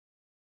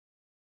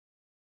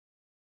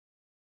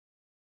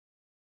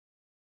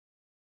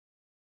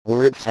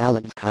Word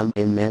salads come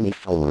in many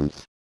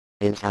forms.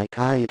 In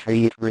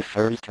psychiatry it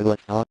refers to a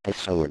thought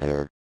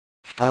disorder,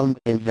 found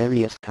in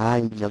various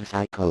kinds of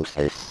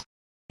psychosis.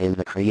 In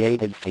the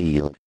creative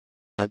field,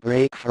 a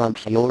break from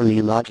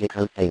purely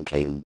logical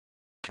thinking,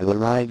 to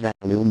arrive at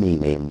new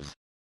meanings.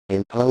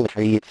 In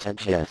poetry it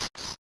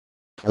suggests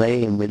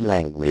playing with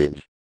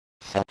language,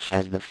 such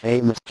as the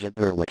famous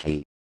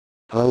Jabberwocky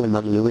poem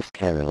of Lewis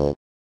Carroll.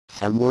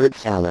 Some word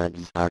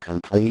salads are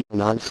complete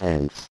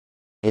nonsense.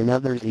 In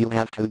others you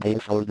have to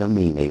dig for the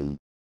meaning.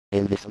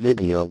 In this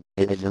video,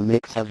 it is a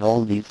mix of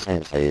all these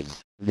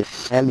senses. This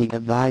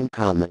semi-divine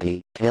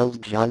comedy tells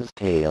John's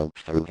tale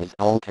through his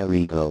alter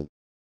ego,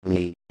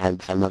 me, and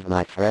some of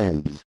my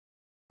friends.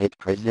 It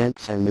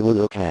presents a new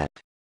look at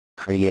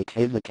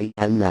creativity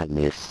and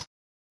madness.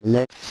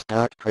 Let's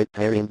start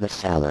preparing the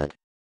salad.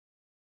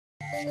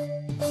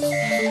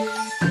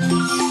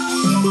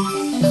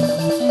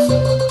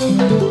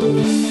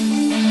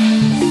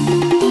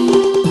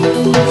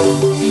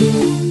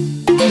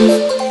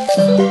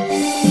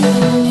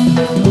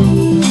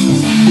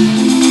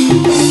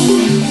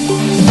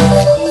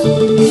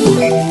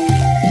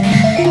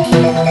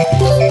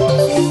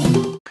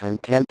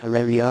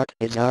 Contemporary art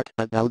is art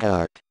about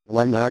art,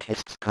 one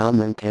artist's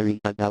commentary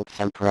about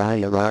some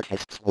prior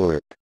artist's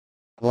work.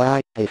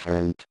 Quite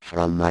different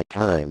from my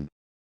time.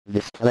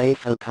 This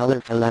playful,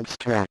 colorful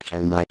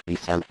abstraction might be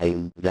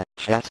something that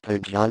Jasper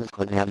Johns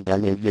could have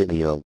done in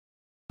video.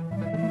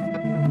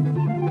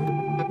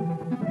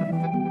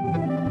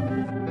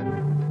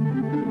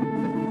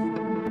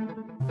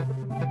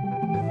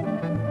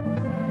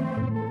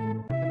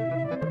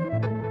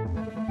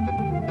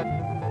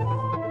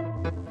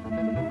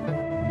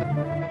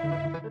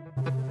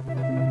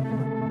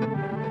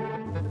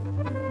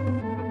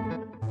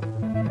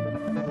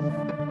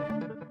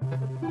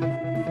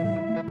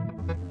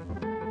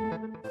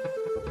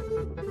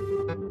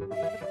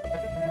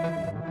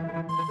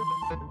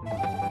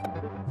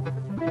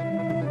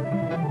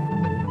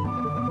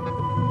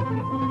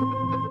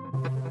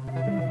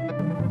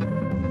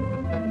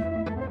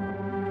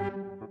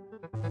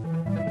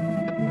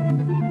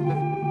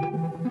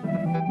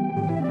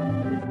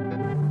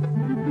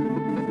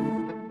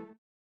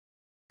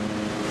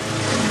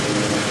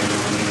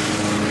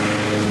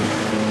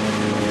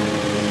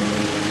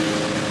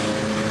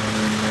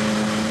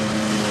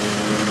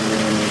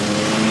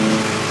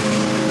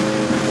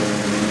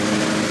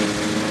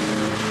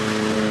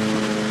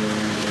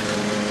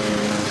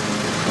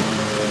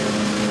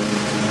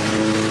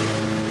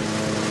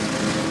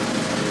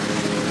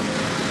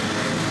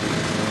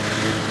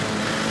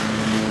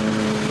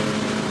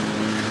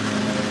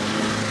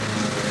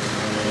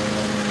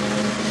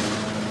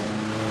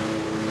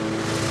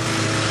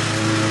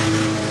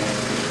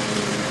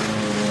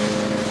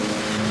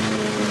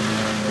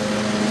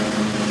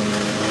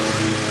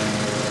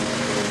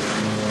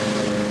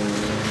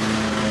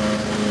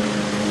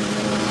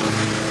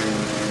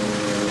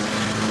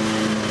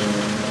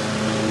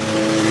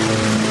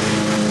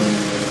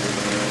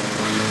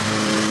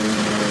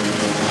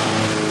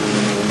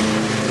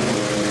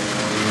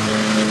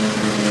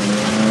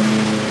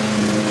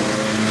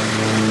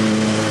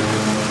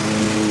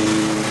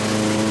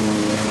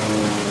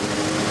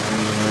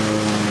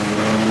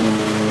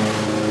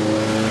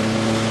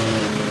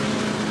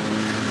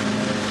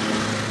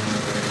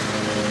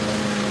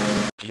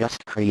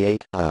 Just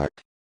create art.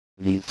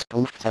 These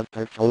spoofs of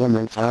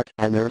performance art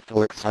and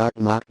earthworks art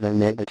mock the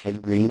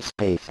negative green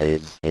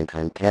spaces in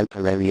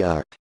contemporary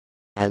art.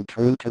 And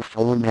true to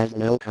form has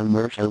no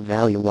commercial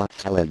value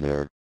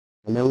whatsoever.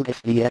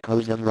 Notice the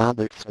echoes of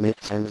Robert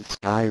Smithson's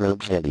spiral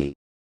jetty.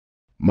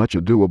 Much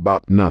ado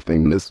about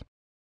nothingness.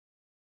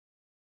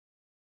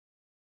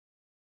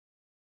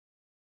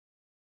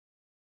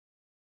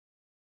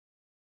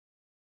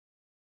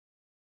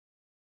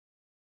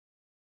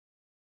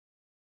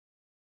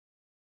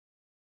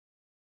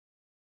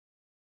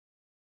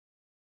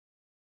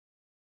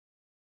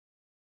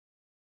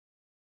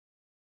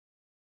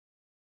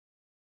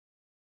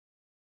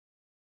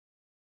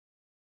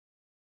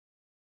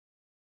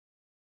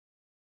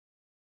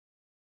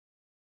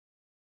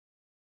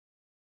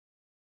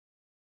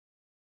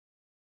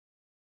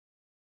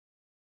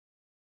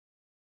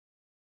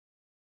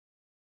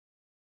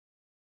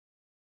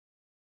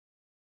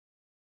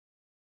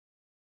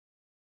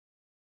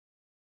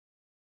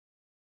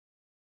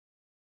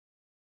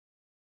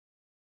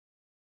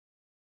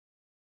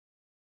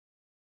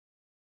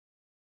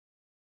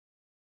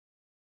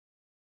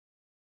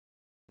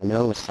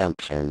 No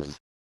assumptions.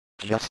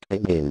 Just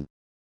begin.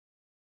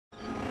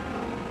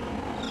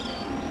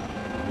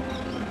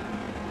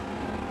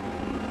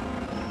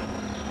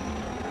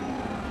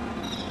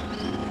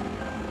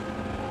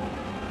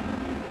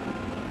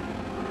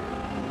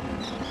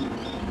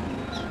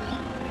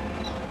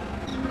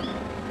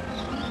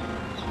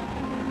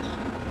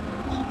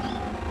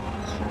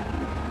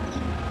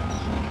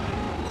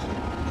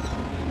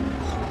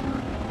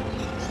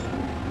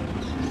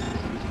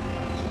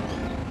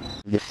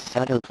 This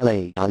subtle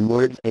play on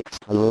words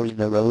explores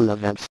the role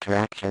of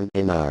abstraction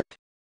in art.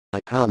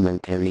 A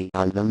commentary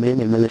on the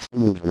minimalist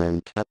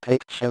movement. A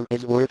picture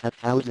is worth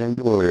 1,000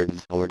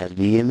 words, or does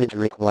the image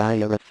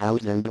require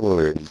 1,000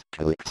 words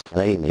to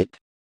explain it?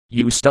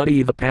 You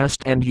study the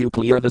past and you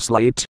clear the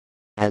slate.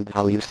 And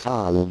how you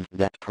solve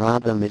that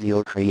problem is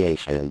your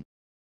creation.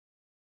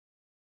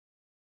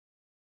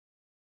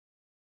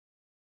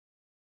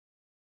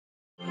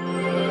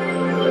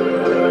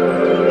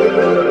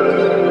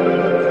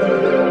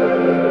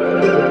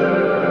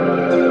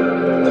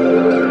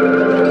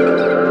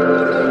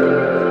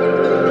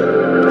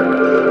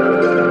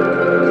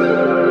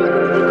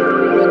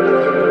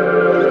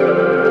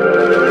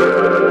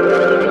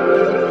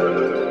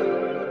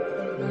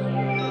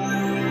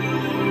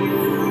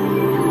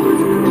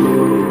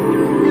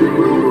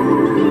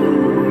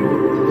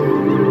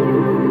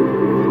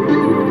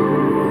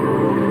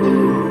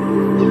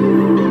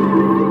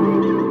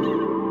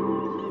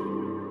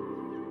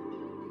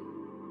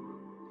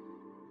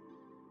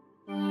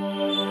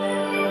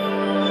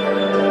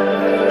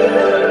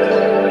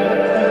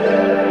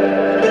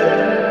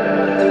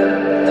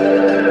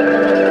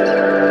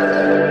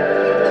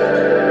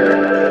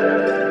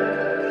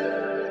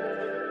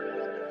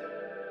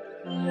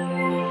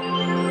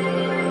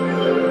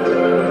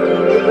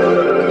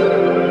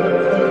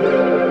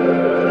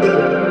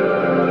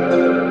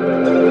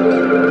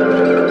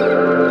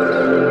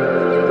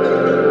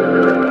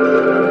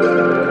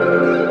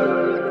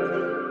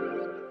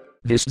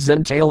 This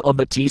Zen tale of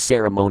the tea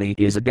ceremony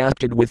is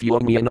adapted with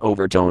Jungian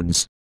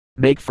overtones.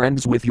 Make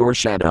friends with your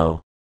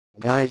shadow.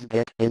 Guys,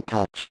 get in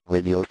touch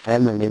with your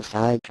feminine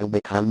side to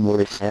become more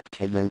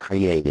receptive and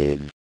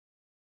creative.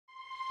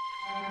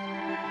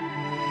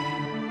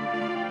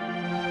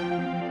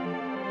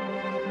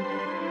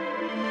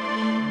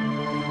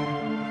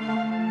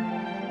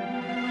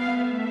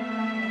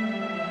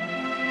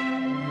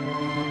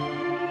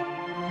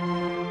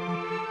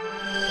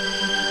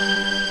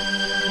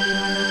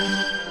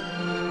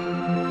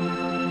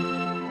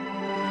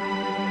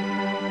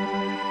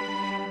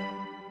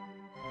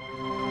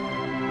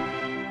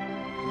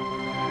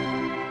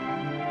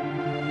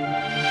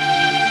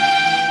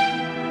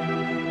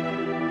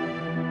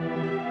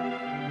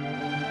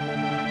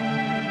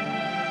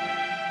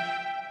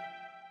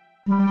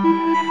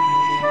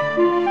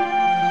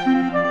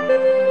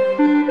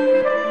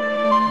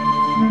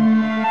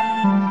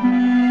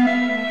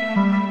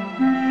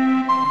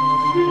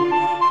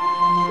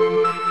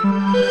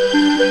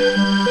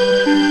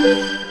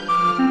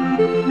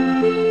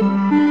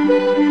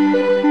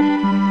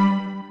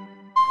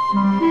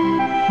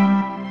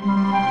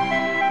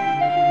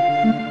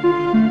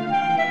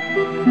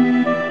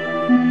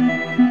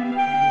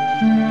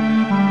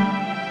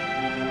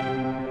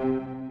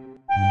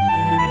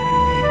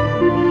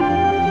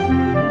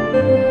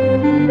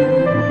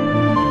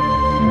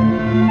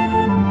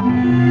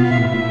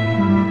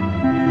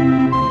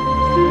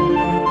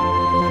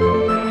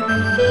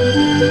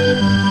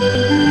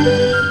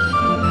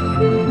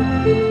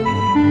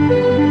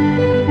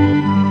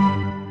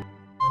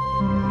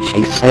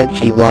 She said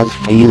she was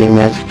feeling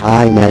as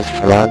fine as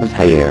frog's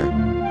hair.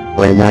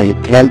 When I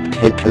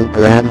attempted to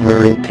grab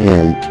her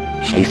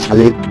intent, she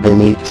slipped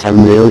beneath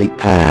some lily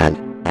pad,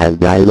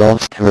 and I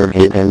lost her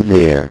hidden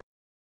there.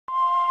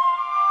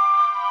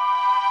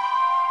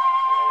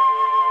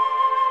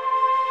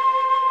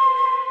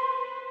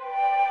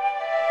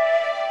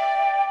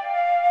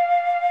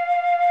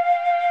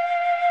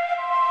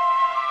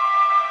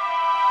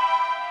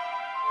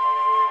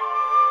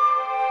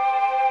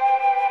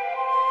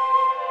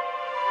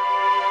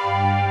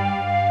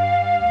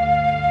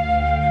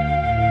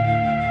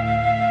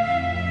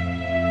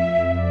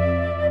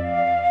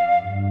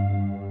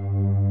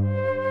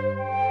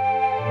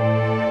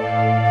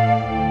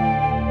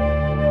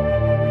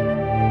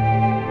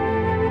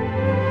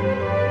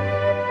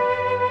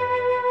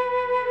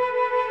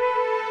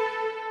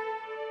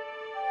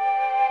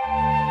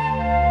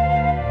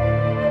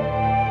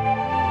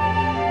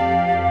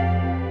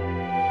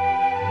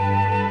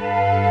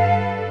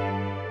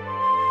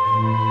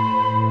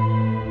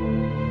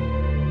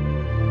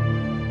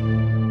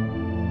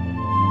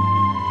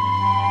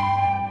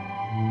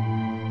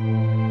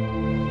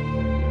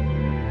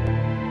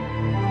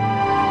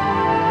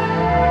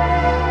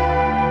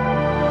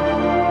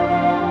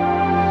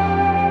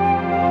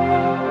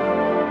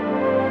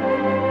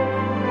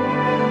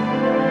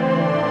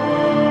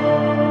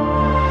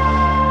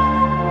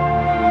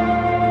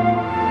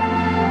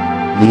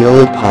 The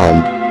old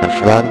pond, a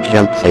frog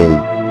jumps in.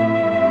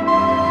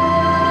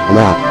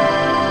 Flop.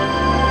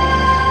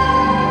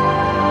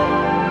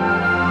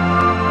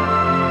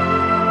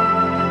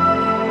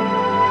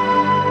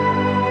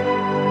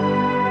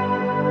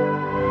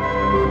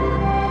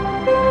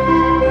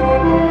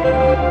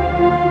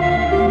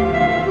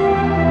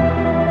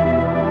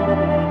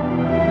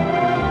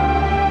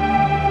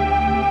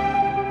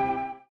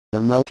 The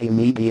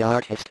multimedia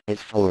artist is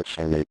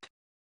fortunate.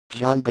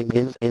 John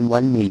begins in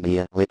one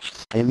media which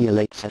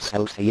stimulates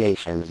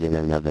associations in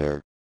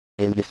another.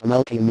 In this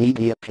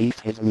multimedia piece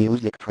his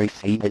music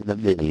preceded the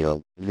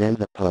video, then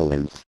the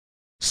poems.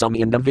 Some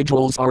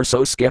individuals are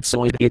so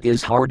schizoid it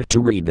is hard to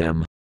read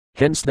them.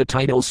 Hence the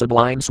title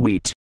Sublime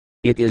Suite.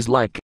 It is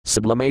like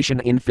sublimation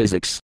in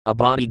physics, a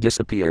body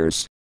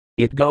disappears.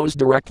 It goes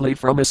directly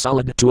from a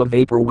solid to a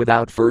vapor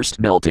without first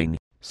melting.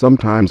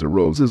 Sometimes a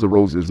rose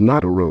is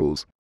not a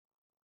rose.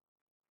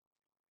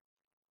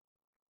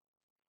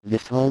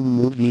 This home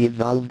movie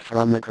evolved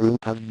from a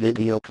group of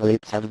video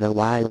clips of the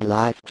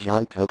wildlife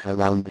John took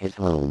around his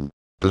home.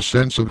 The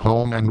sense of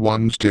home and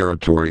one's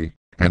territory,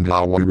 and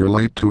how we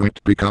relate to it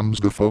becomes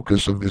the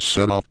focus of this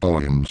set of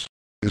poems.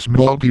 This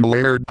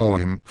multi-layered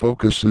poem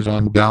focuses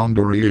on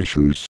boundary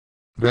issues,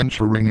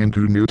 venturing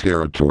into new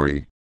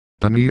territory,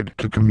 the need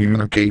to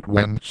communicate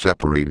when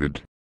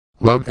separated,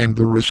 love and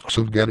the risks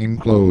of getting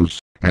close,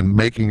 and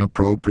making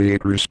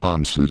appropriate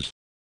responses.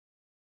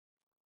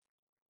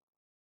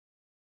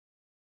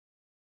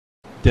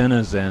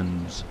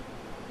 Denizens.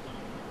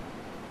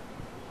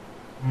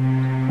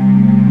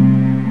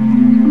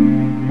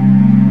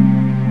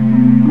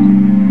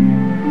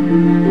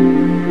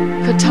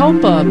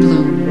 Catalpa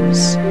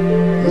blooms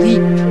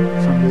leap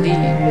from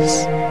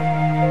leaves.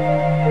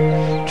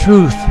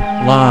 Truth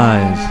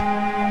lies.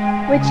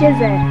 Which is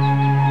it?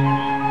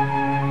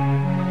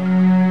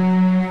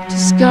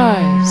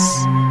 Disguise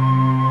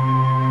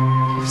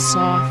of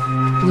soft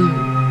blue.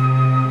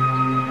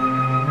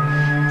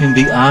 In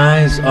the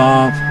eyes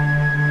of,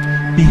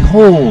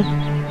 behold,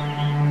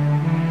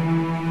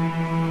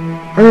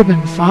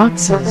 Urban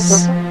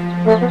foxes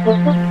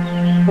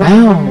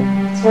bound.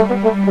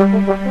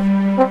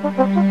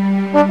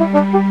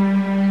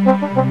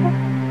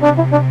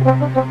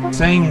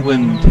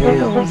 sanguine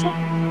tales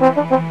of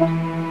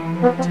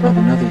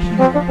another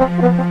human.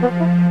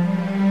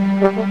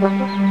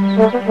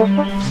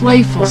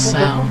 Playful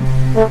sound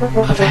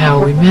of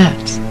how we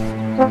met.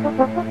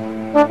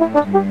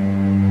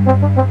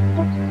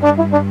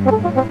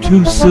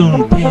 Too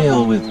soon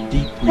pale with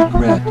deep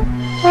regret.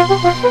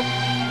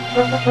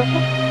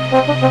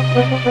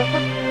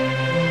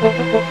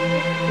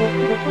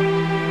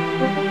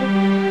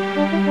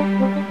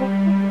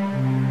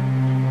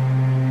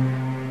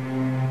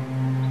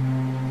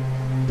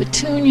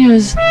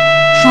 Petunia's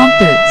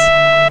trumpets,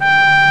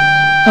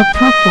 a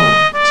purple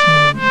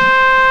tune.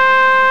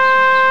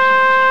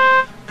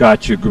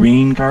 Got your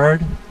green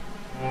card?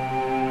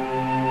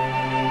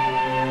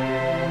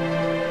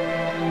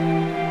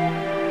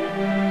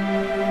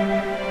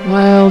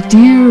 While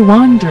deer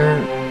wander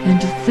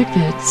into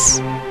thickets.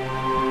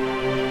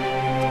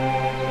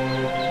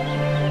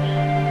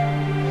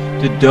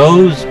 Did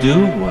does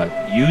do what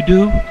you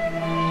do?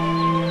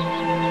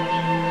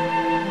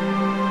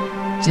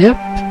 Dip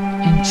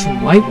into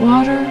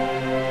whitewater.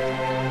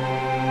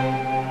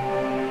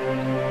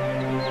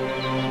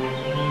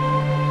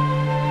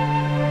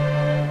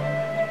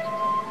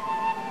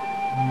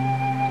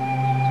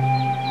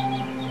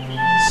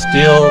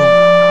 Still,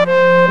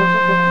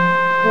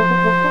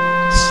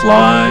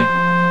 sly,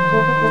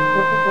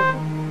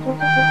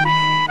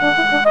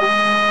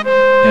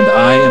 and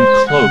I am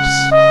close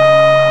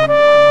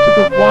to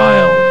the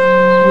wild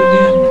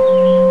within.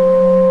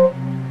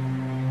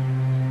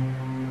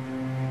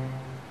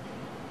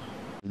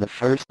 The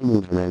first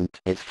movement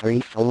is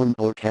free-form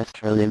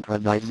orchestral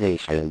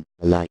improvisation,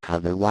 like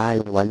other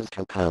wild ones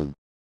to come.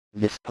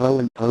 This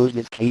poem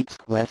poses Keats'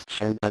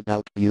 question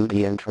about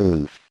beauty and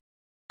truth.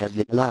 Does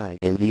it lie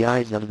in the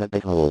eyes of the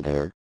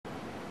beholder?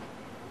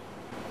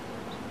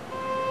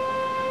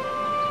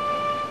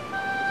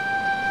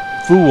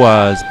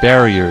 Fua's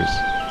barriers.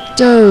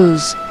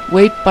 Does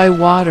wait by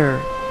water,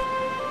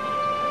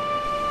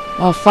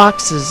 while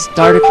foxes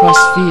dart across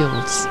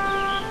fields.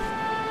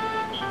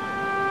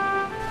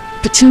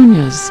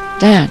 Petunias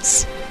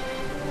dance.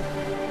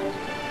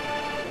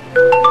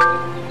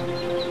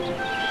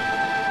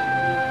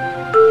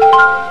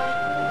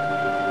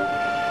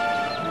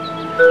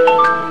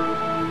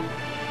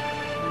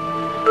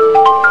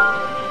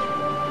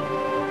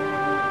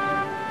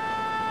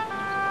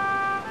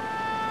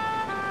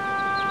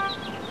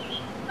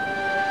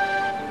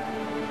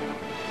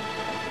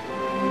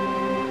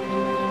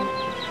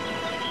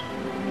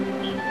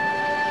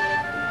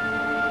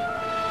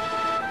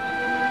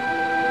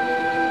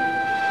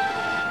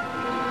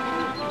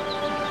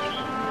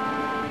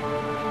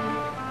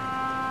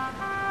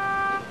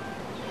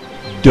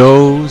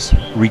 Does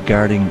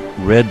regarding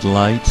red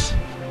lights,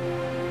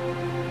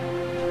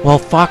 while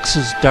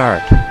foxes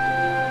dart,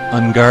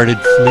 unguarded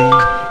flee.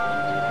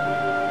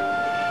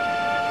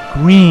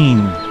 Green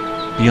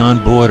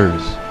beyond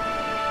borders.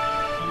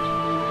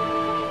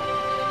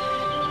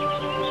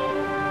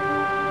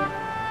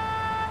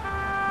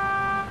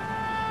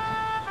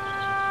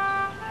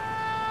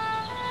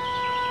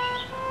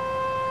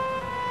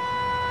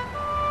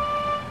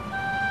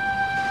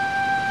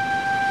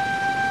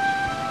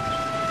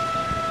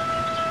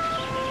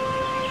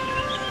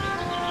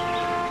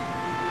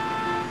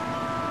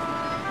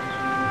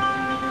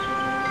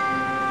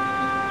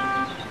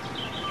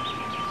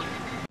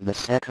 The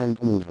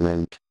second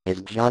movement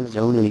is John's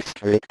only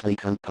strictly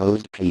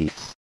composed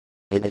piece.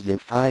 It is in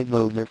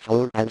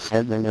 5/4 and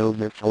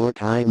 7/4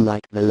 time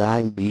like the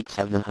line beats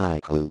of the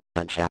haiku,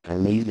 a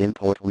Japanese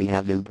import we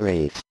have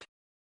embraced.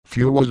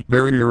 Fuwa's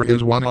barrier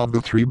is one of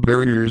the 3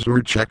 barriers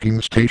or checking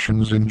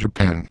stations in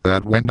Japan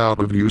that went out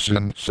of use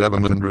in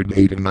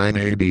 789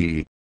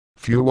 AD.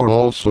 Fuwa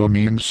also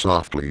means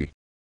softly.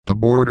 The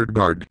border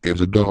guard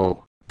is a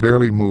doe,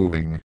 barely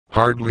moving,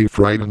 hardly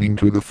frightening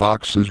to the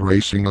foxes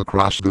racing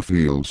across the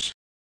fields.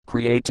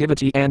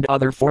 Creativity and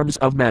other forms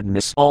of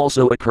madness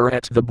also occur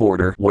at the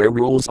border where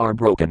rules are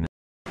broken.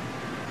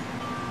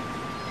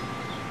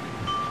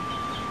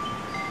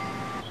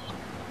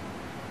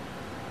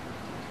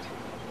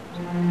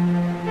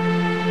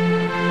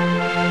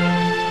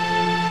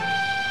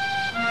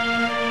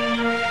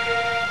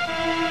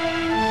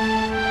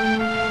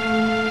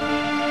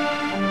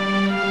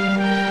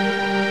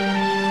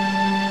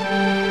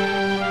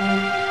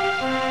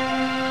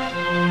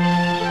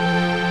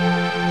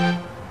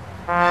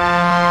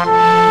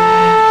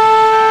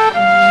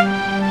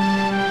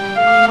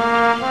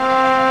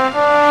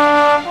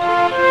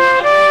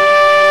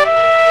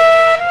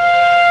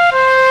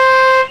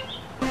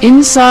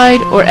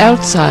 Inside or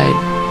outside?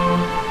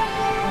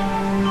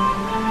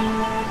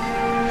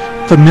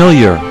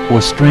 Familiar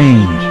or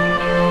strange?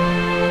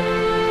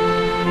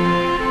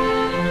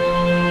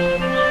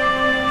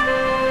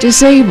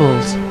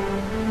 Disabled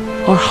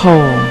or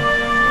whole?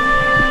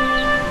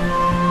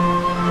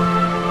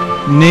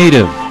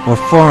 Native or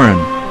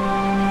foreign?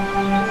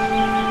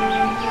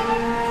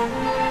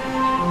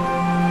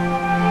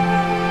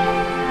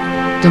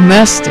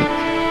 Domestic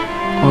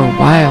or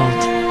wild?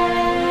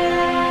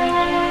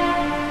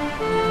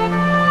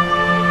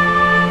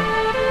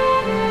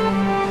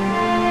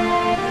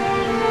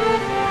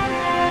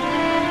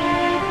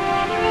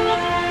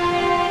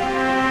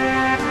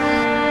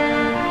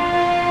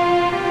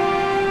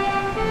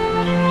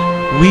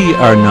 We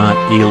are not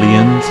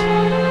aliens.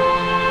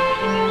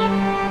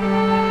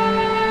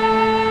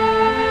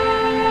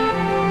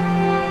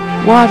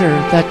 Water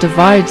that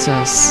divides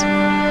us.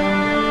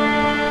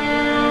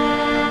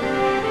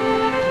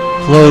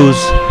 Flows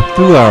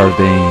through our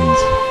veins.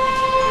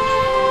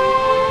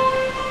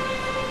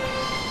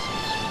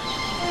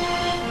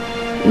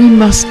 We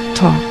must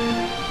talk.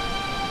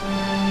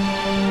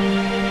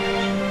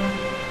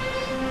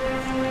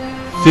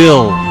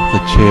 Fill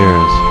the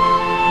chairs.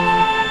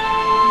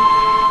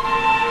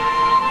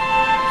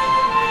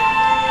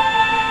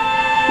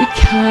 We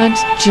can't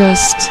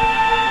just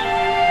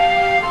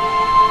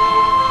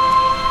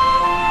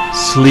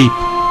Sleep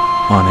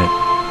on it.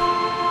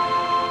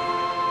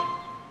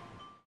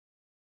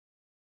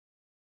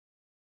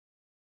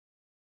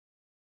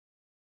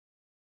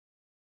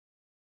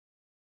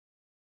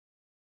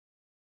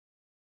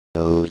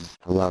 Those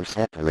who are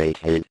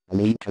separated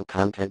need to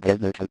come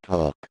together to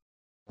talk.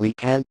 We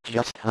can't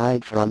just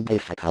hide from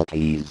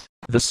difficulties.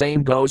 The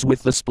same goes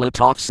with the split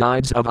off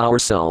sides of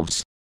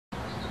ourselves.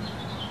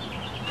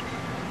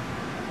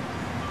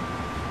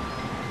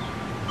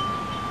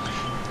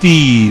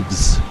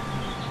 Thieves.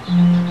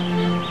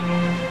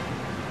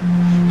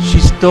 She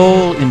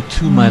stole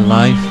into my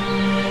life,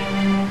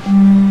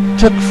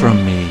 took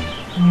from me,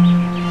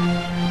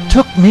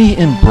 took me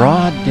in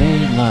broad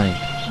daylight.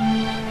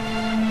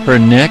 Her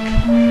neck,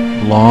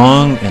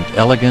 long and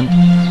elegant.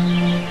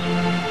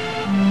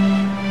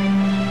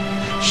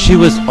 She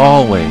was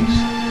always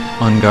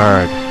on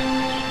guard.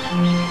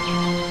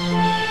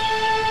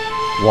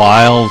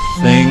 Wild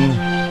thing,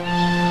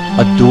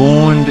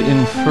 adorned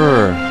in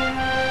fur.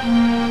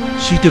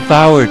 She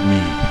devoured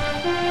me,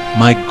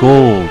 my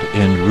gold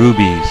and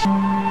rubies.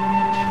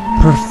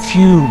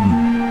 Perfume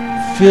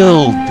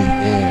filled the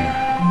air.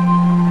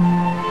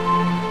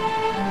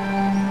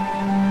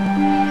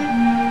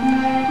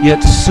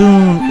 Yet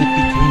soon it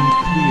became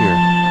clear.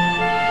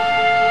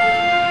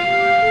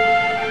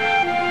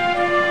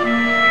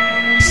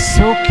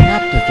 So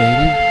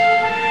captivated,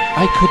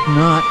 I could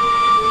not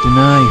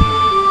deny her.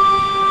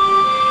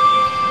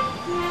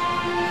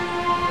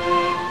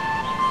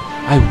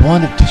 I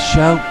wanted to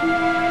shout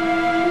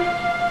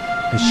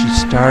as she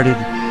started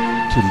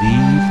to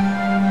leave.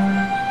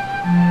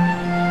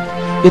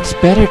 It's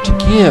better to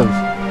give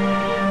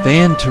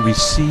than to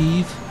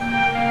receive.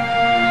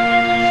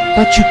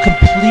 But you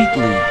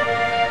completely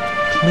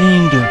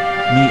cleaned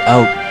me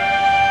out,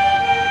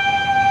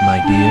 my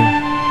dear.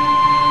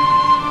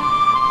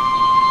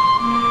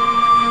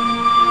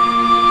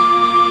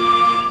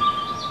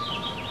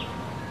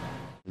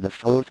 The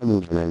fourth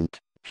movement,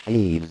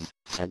 Thieves,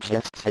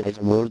 suggests it is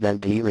more than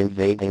deer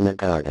invading a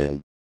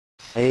garden.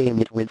 Saying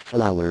it with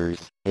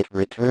flowers, it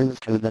returns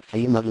to the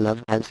theme of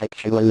love and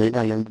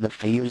sexuality and the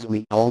fears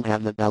we all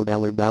have about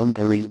our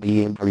boundaries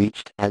being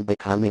breached and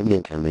becoming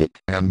intimate.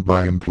 And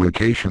by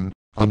implication,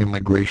 an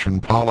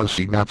immigration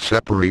policy that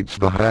separates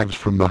the hags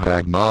from the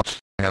have-nots,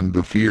 and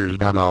the fears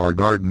that our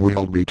garden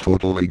will be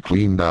totally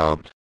cleaned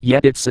out.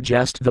 Yet it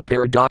suggests the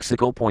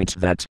paradoxical point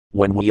that,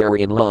 when we are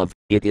in love,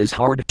 it is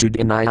hard to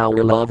deny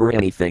our love or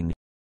anything.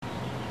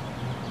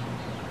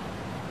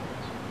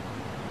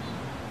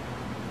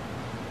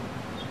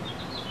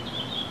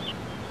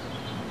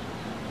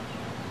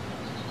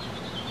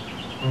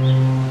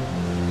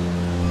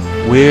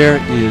 Where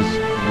is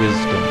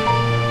wisdom?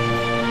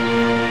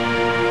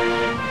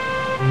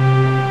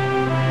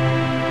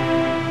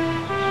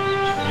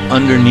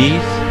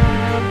 Underneath,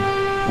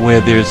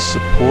 where there's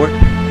support,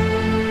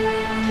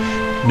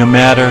 no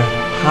matter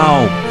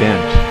how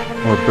bent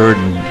or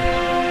burdened,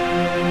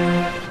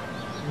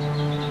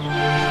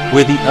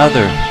 where the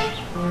other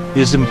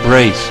is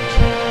embraced,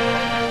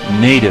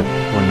 native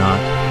or not,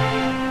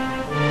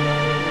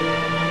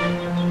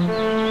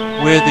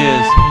 where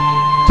there's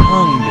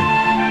tongued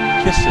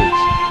kisses,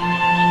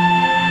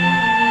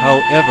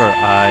 however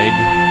eyed.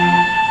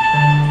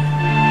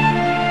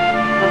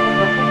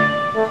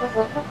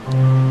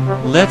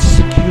 Let's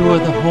secure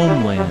the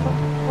homeland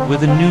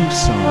with a new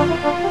song.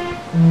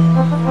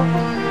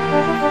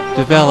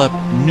 Develop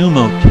new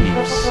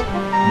motifs,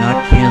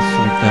 not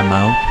cancel them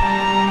out.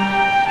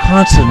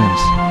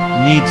 Consonance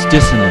needs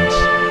dissonance,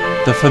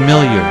 the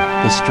familiar,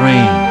 the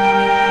strange.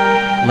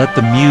 Let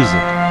the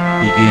music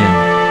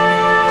begin.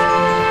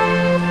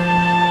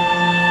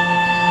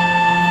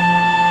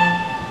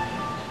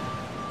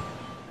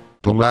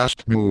 The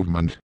last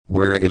movement,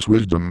 Where is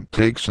Wisdom,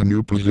 takes a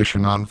new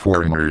position on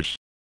foreigners.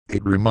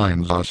 It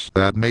reminds us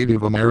that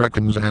Native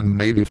Americans and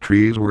native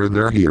trees were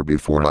there here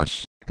before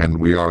us, and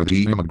we are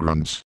the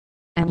immigrants.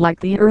 And like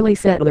the early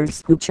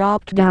settlers who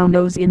chopped down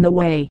those in the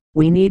way,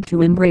 we need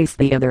to embrace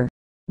the other.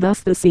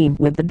 Thus the scene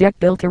with the deck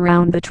built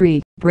around the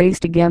tree,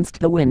 braced against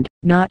the wind,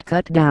 not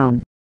cut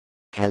down.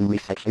 Can we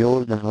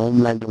secure the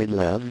homeland with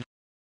love?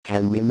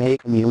 Can we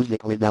make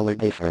music with our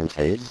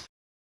differences?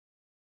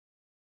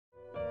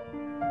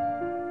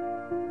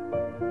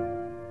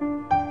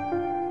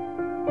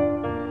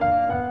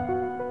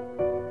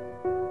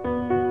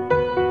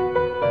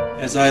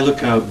 As I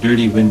look out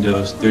dirty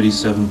windows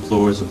 37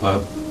 floors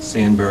above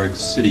Sandburg's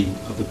city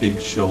of the big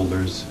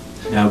shoulders,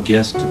 now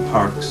guest to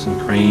parks and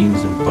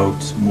cranes and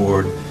boats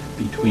moored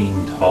between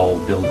tall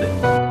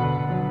buildings.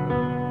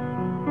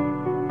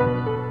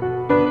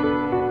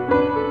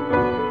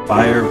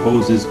 Fire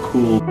hoses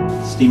cool,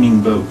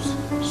 steaming boats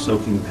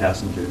soaking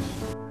passengers.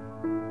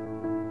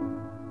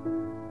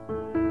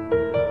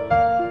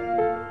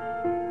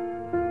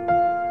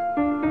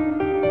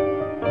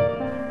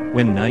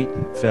 When night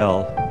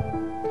fell,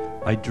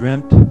 I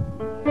dreamt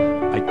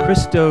I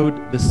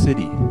Christoed the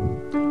city,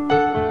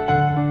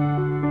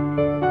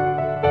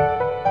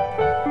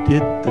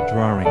 did the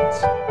drawings.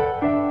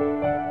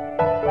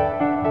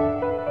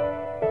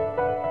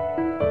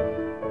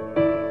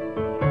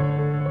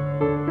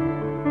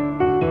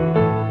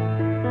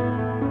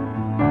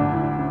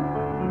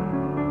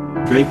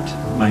 Draped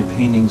my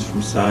paintings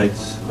from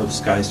sides of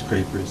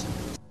skyscrapers.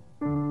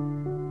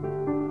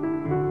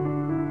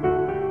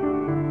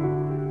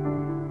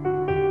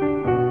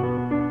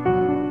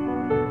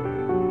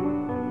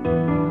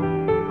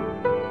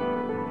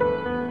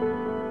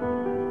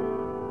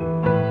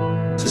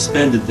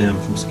 Suspended them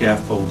from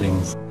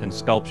scaffoldings and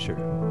sculpture.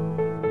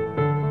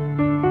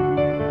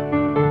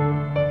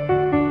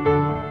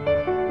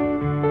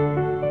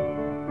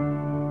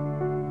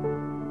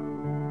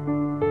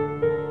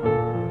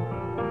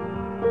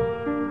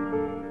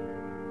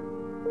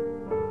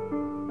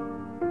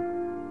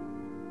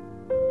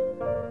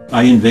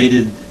 I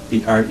invaded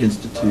the Art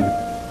Institute.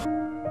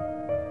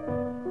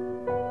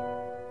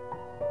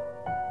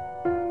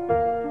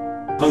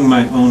 Hung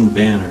my own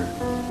banner.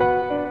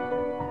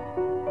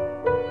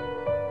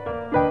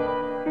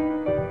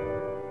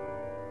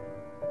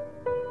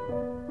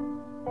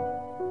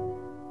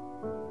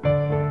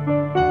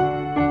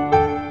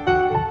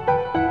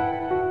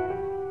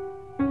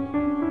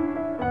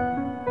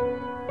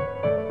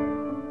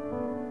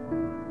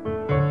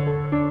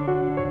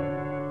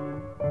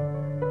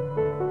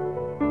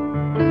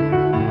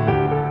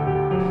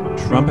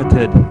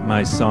 Trumpeted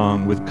my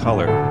song with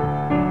color.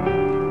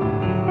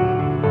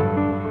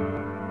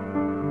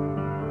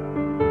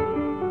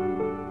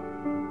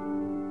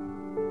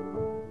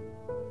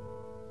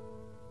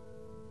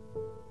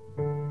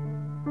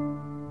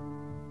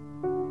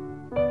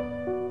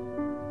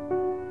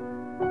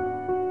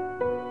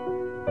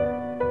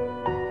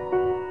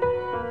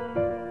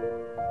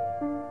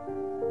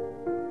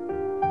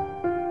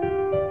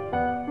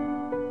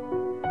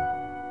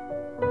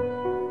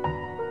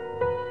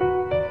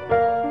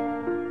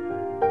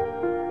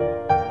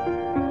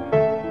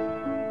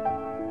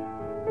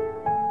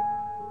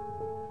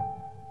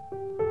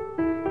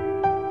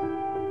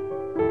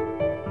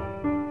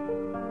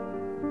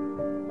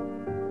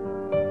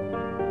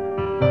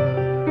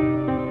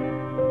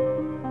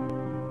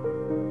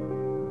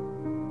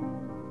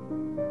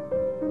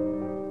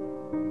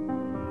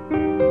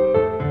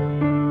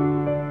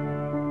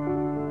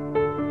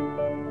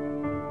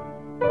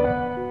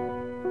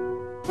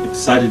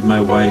 Excited my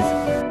wife,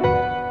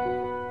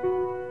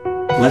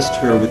 blessed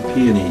her with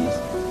peonies,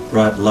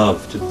 brought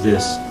love to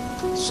this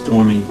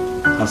stormy,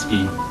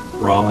 husky,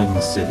 brawling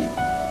city.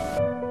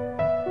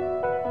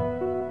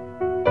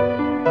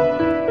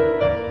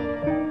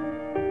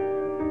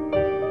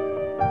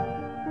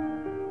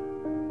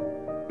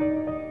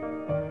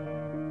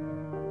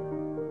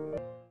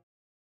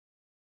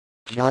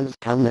 John's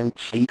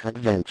tongue-in-cheek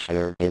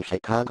adventure in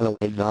Chicago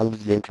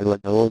evolves into a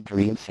bold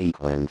dream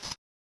sequence.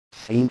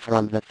 Seen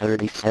from the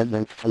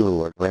 37th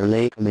floor where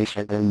Lake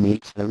Michigan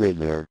meets the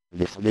river,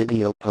 this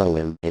video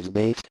poem is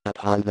based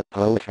upon the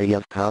poetry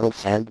of Carl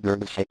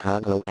Sandburg's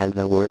Chicago and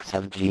the works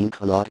of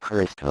Jean-Claude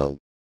Christo.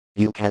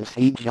 You can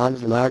see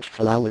John's large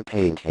flower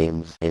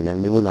paintings in a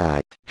new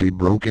light. He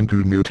broke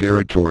into new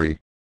territory.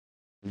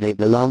 They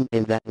belong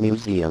in that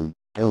museum,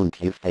 don't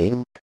you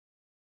think?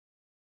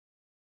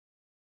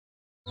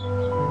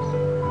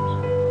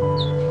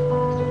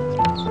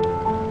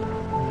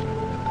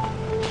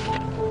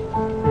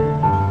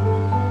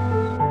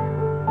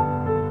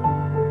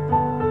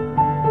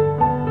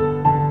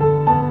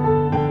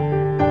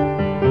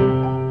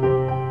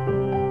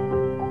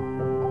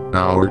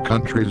 Our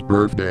country's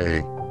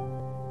birthday.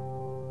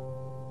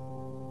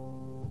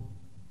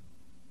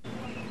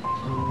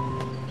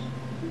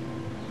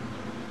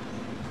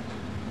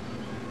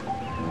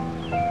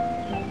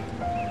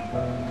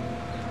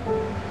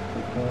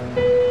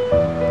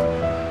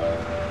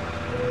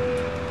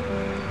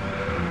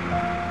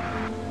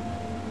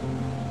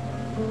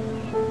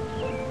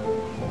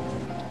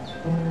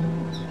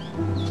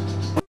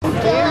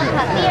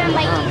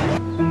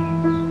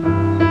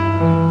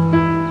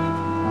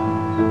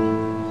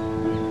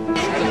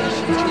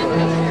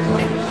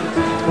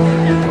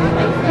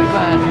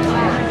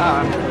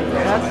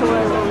 That's the way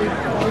we,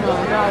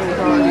 God is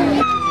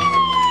already.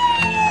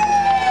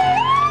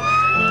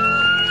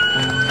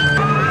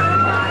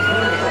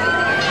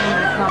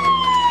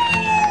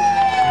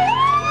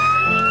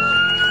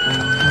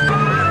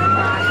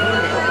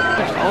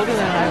 Older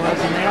than I was,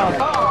 and they all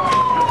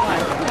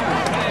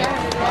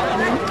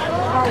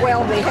more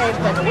well behaved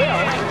than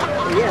Will.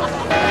 Yes.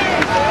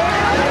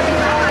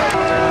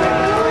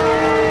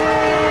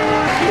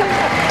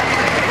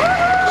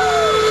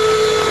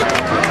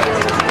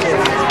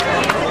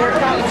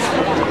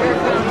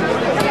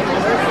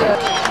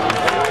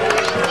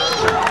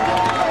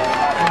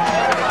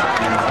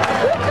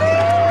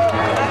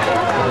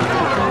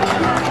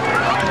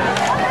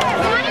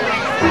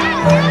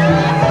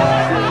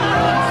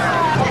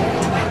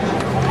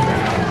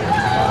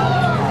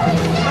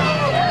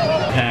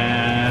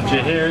 Can't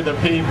you hear the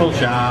people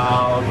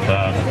shout?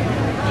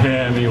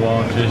 Hammy,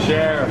 won't you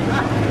share?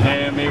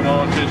 Hammy,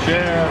 won't you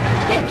share?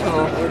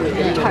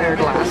 Tired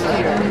last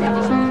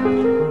year.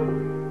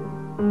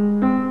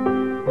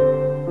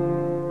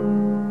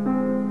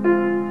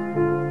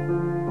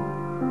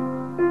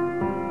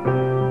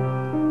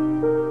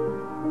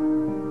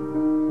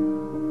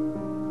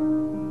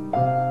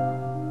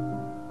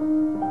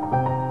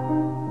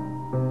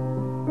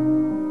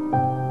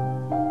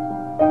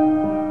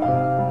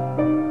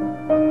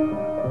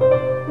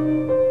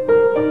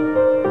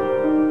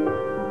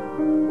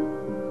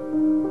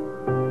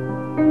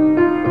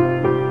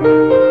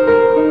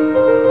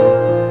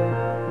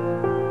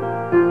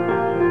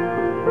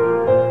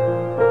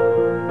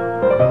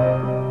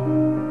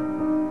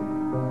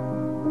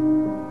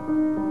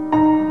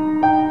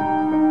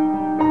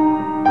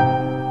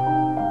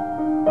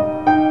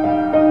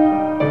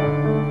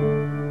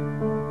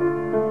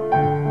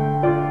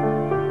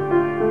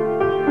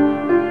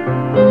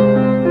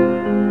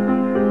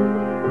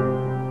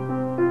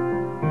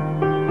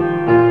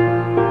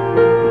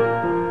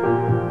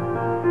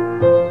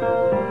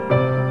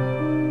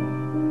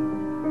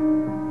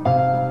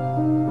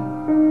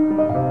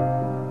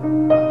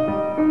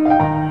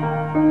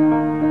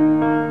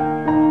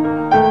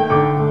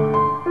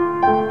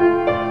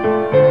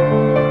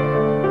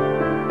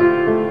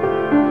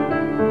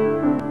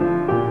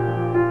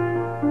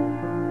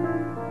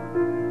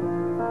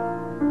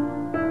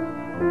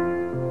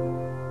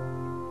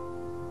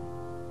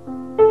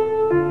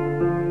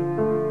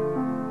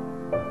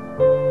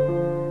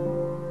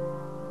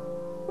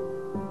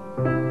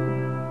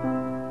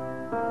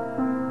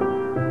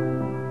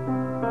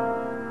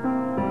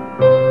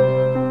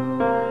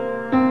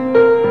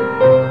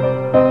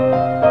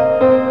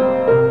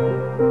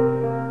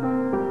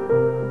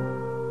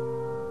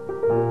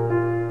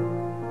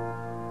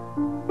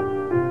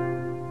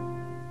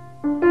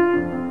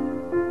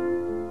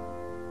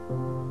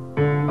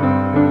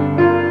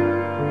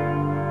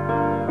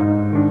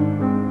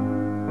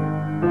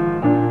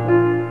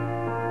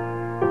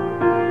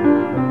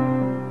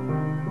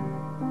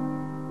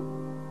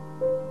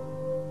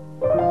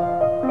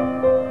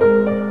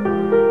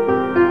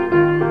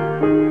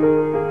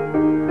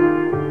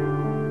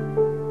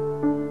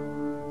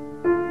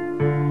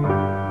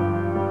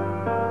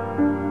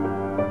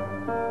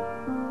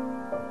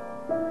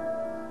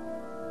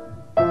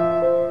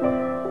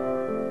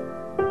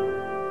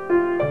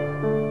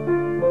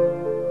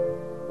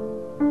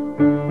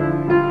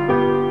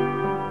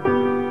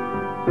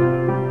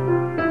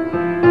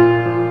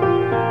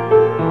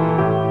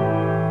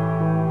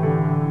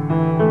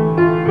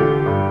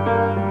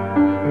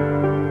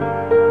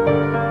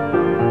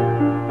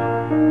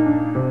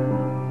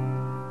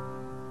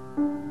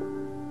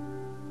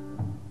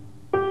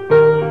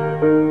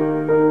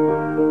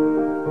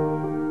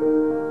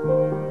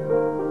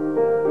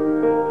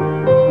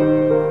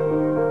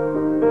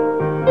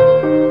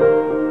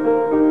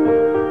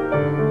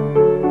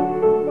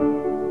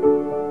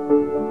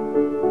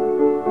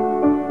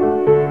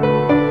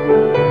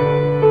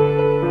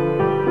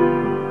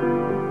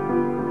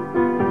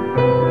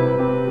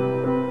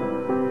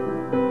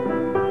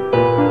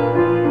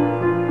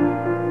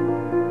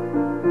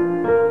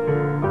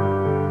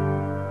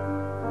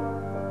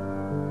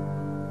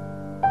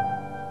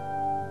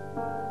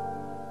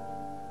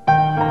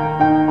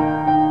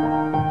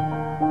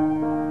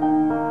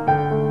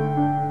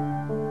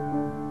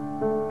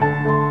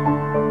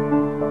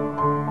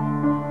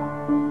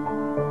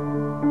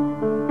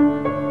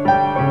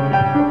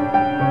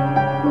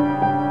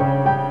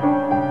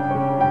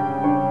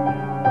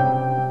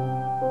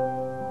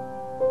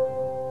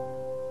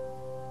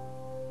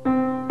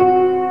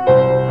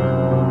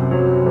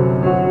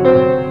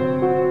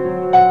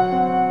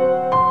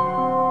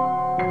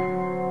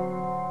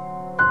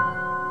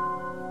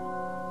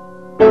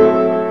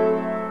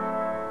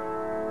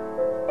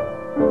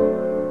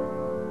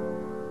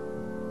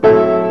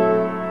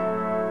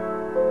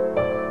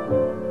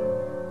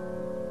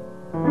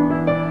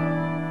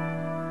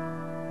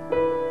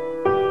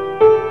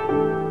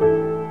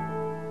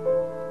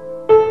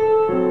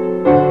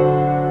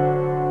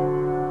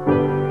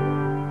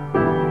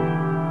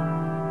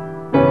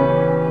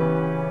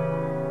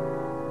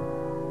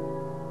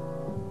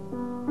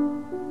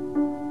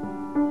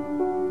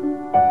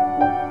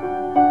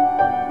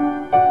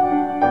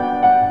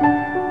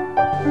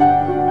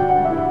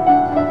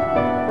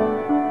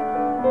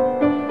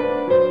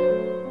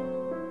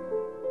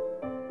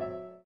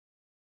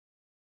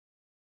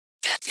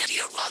 That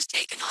video was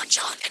taken on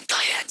John and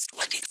Diane's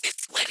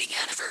 25th wedding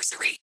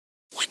anniversary.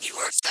 When you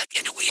are stuck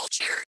in a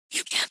wheelchair,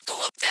 you can't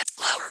go up that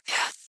flower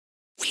path.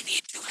 We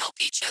need to help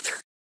each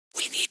other.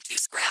 We need to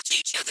scratch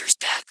each other's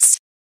backs.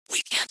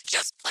 We can't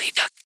just play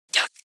duck,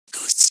 duck,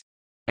 goose.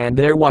 And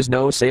there was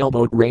no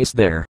sailboat race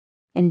there.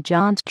 In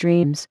John's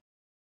dreams,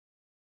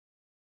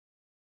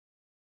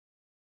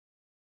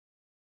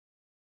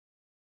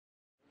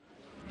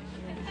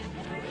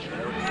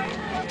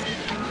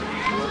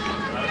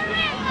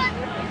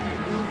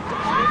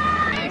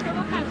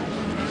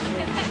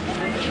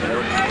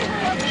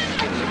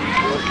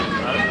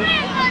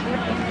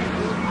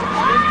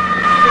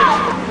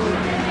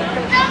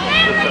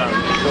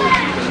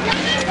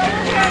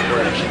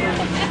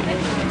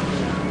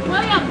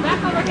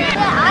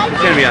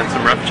 It's gonna be on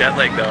some rough jet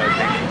lag though,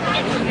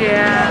 I think.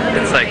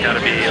 Yeah. It's like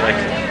gotta be like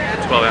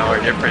a 12-hour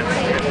difference.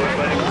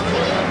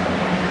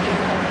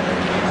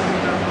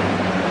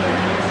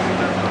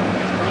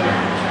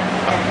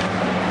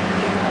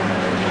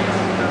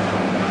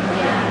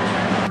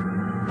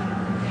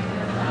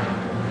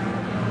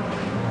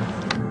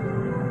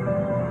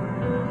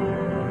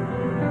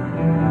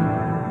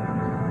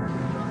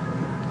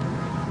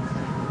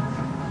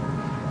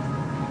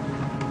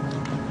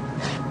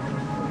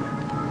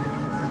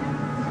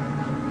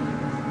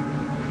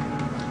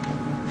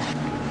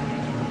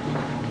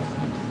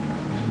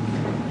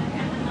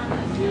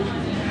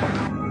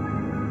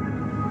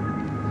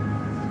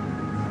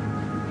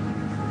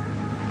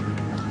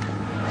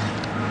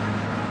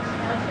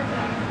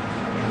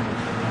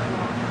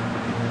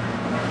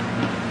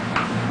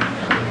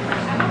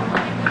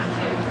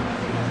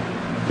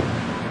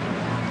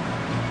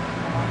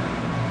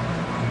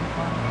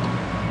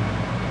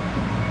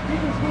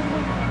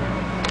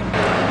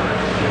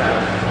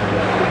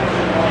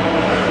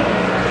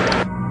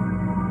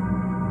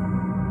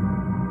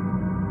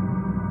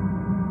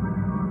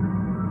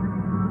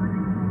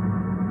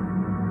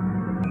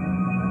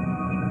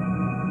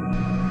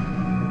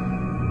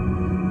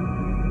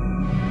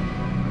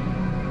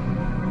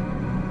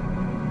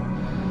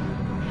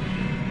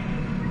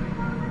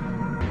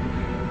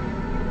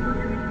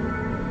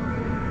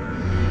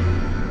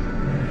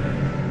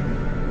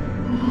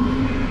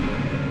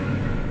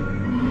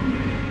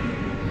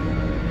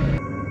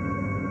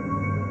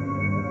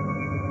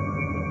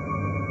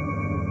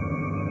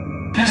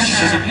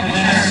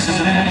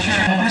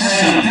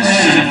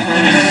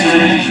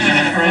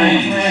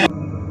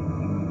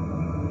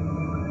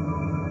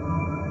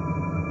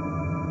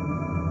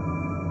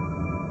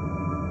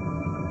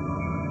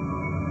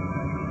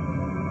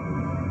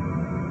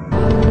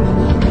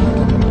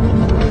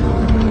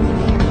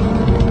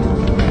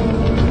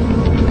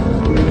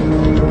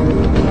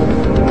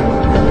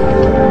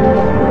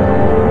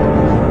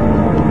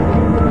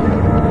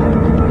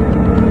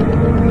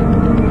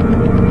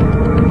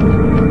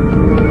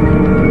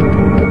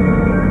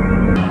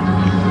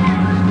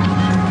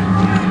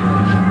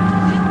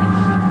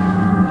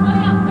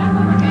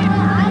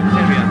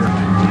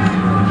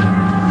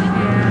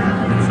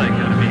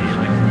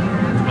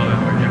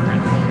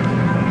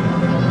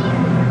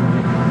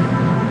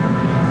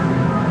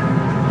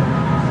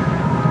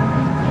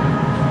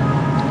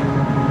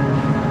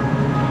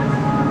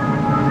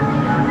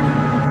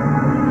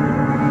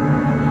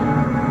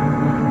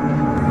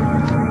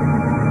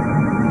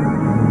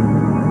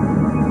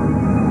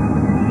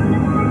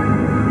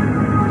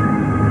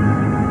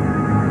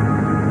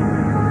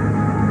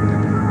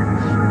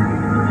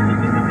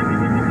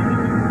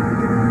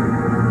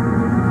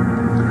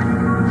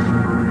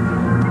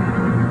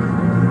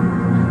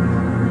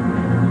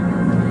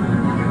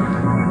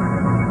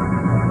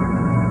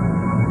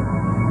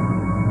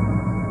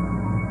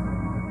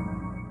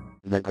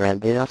 The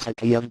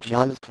grandiosity of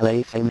John's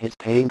place in his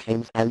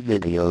paintings and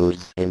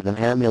videos in the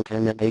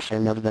Hamilton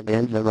edition of the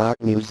Denver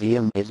Art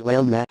Museum is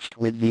well matched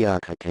with the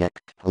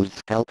architect, whose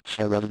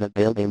sculpture of the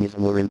building is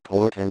more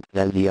important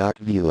than the art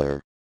viewer,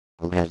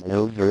 who has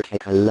no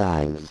vertical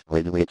lines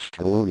with which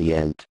to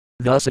orient.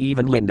 Thus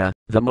even Linda,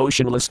 the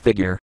motionless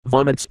figure,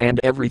 vomits and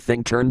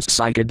everything turns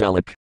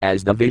psychedelic,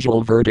 as the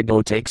visual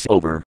vertigo takes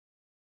over.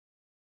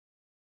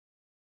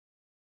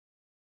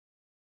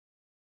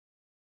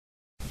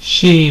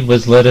 She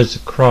was letters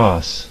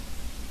across.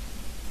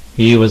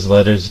 He was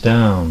letters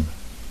down.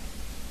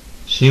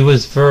 She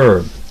was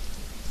verb.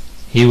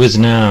 He was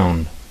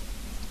noun.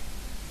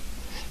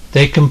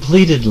 They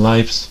completed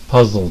life's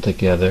puzzle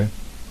together,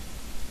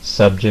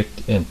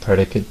 subject and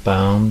predicate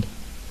bound.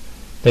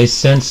 They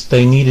sensed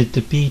they needed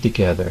to be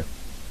together,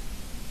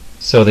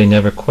 so they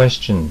never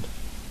questioned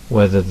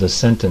whether the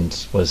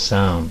sentence was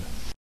sound.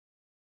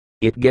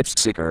 It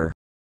gets sicker.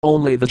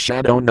 Only the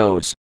shadow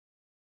knows.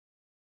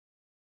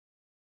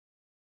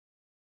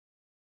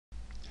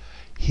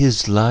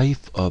 His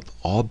life of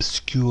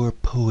obscure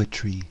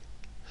poetry,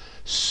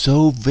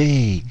 so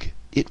vague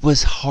it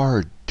was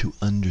hard to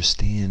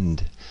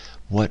understand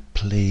what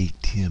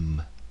plagued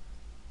him.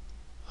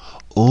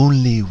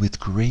 Only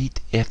with great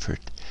effort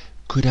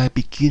could I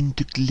begin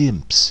to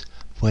glimpse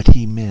what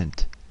he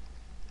meant,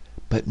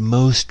 but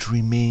most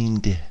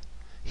remained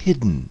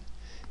hidden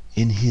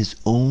in his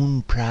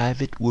own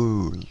private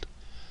world,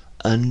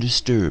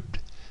 undisturbed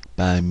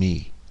by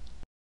me.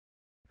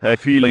 Her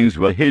feelings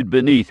were hid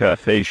beneath her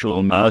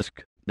facial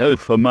mask, though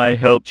for my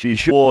help she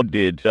sure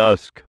did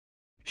ask.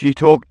 She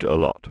talked a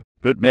lot,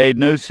 but made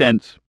no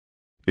sense.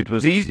 It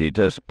was easy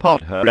to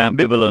spot her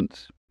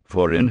ambivalence,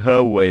 for in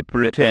her way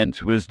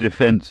pretense was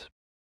defense.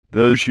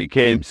 Though she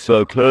came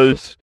so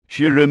close,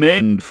 she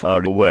remained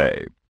far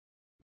away.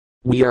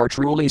 We are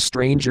truly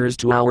strangers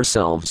to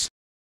ourselves.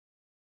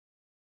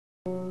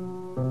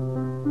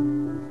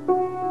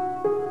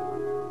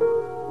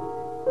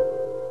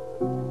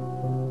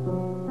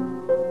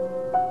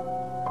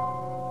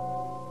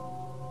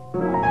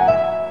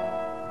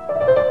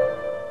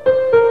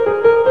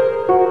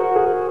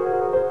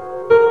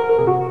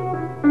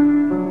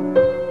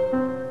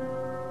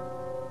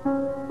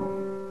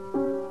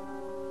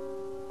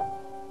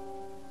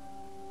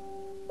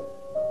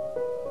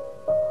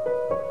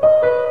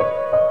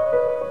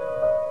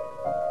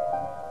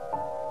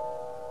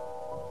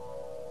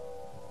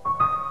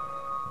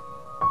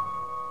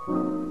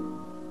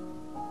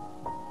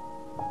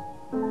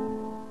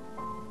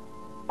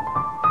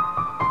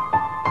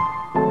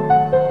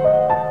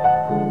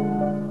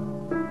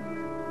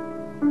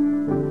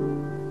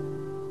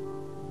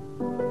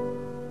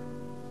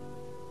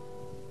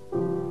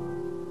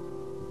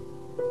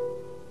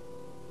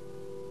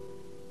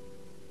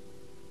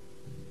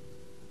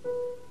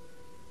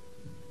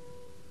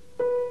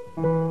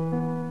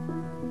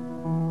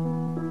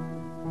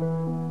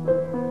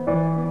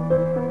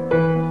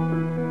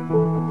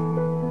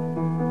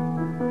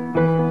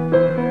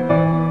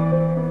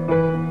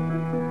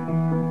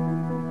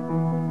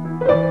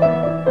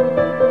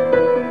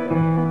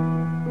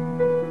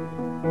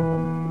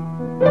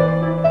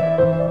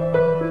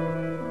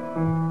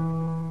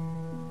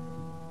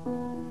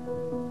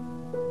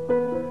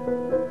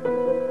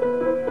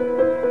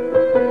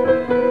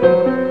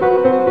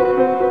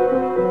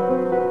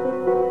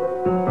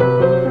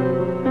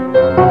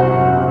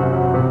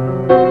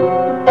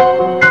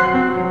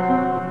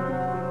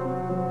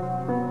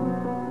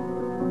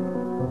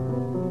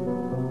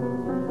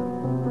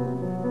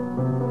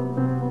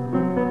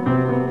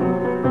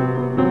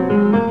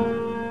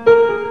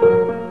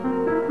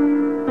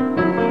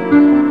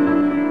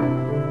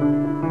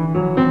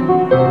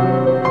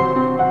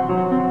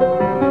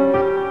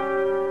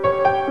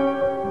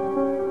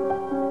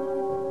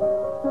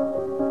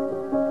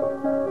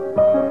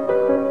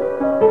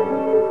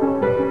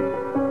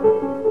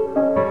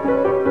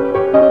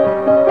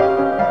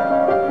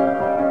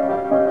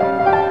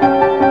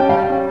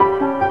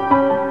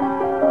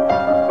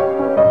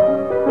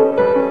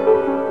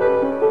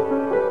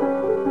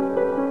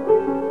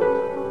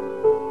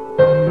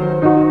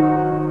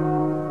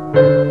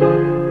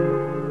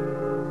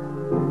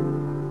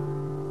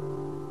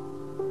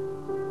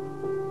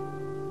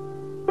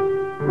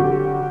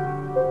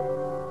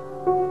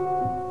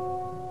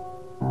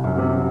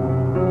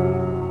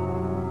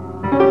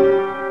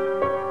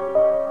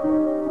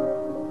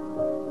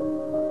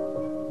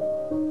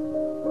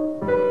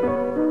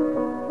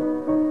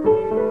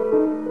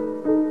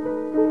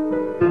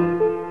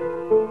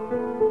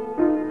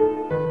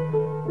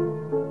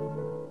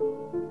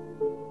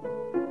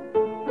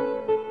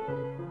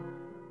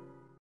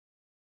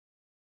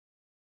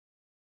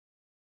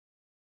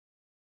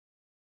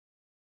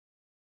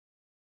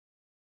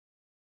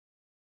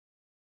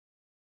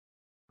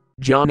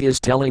 John is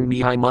telling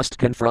me I must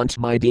confront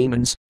my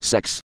demons,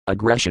 sex,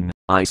 aggression,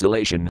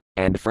 isolation,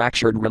 and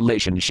fractured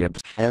relationships.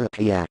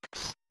 Therapy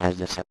acts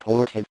as a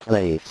supportive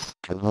place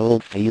to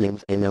hold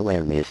feelings in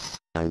awareness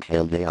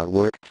until they are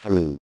worked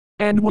through.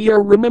 And we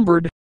are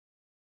remembered.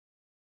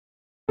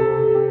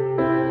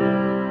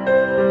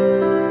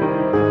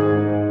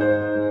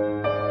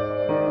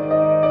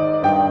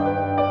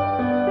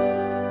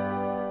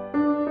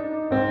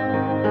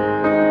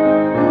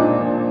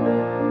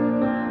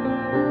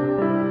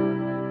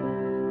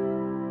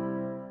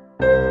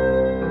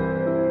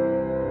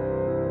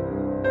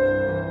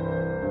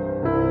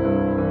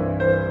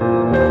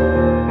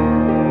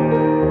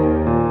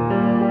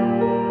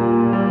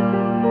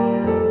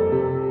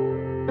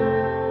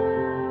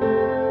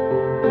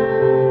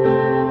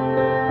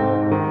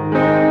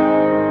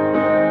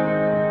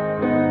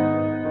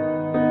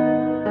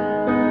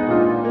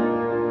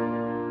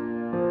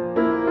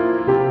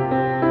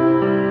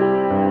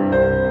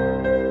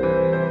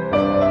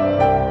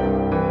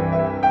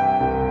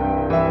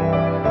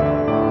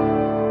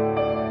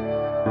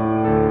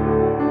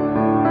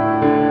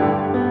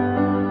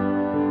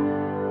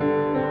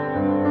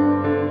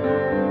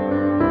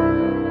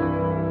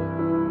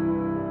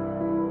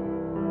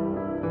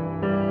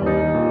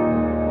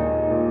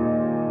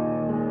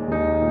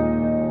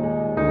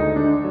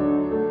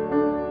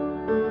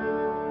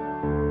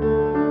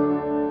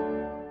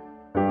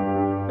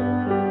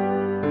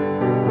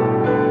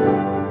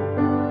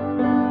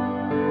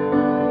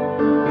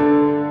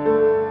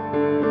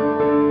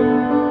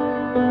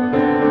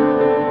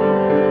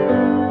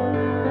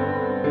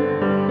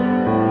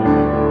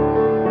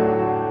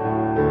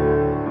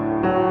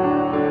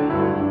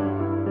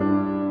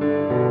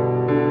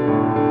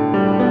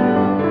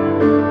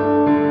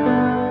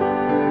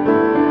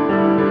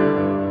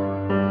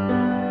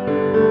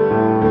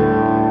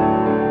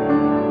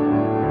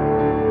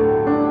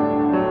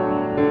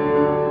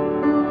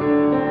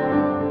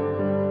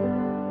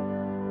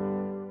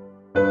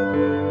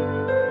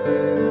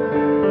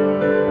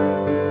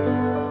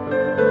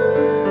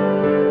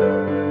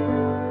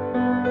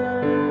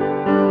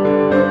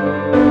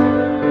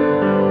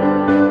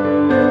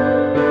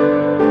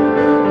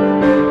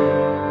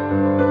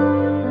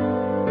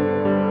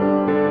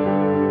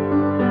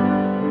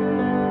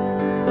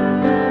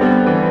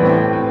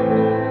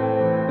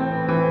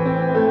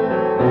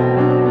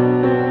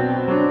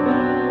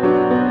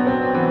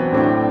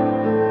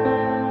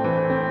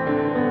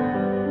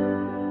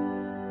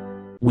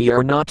 We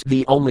are not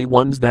the only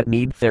ones that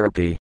need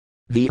therapy.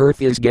 The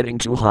earth is getting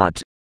too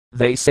hot.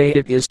 They say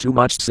it is too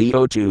much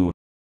CO2.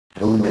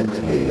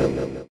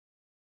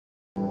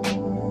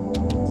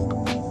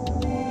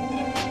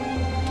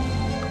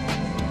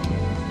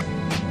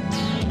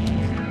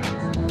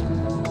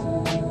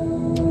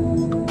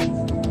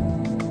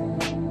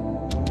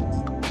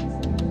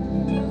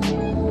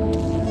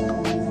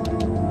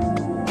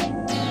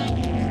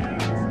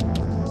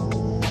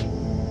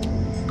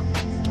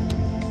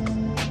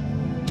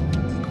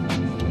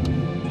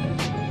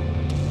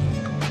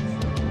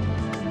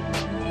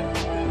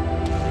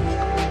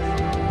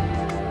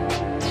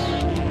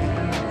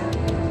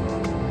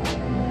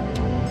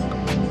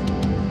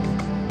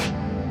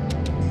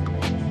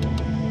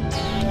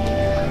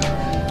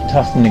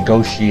 Tough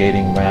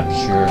negotiating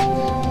rapture,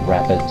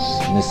 rapids,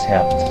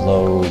 mishap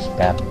flows,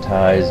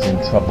 baptized in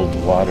troubled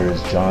waters,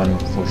 John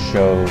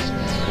foreshows,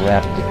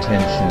 rapt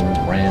attention,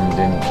 grand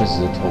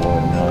inquisitor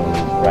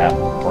knows, rap,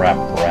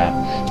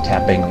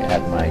 tapping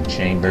at my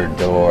chamber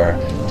door,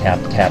 tap,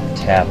 tap,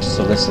 tap,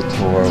 solicitor,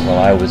 while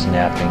I was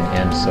napping,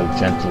 and so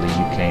gently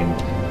you came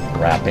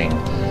rapping.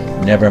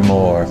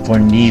 Nevermore, for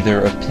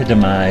neither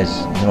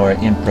epitomize nor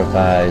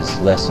improvise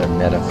lesser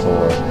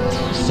metaphor.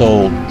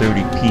 Sold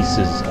 30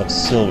 pieces of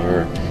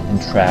silver,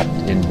 entrapped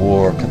in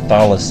war,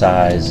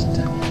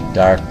 Catholicized,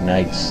 dark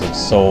nights of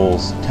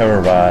souls,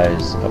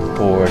 terrorized,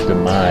 abhor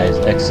demise,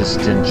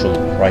 existential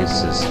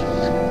crisis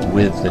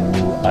with the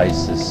new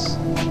ISIS.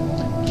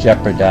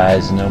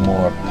 Jeopardize no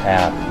more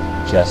pap,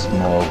 just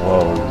more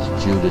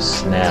woes, Judas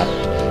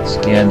snapped,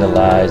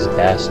 scandalized,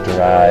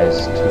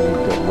 asterized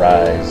to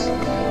rise.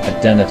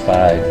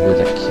 Identified with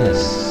a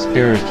kiss,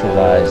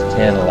 spiritualized,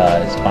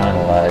 tantalized,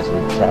 finalized,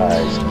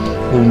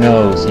 reprised. Who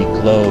knows, he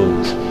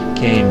closed,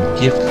 came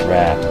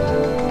gift-wrapped,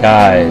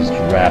 guised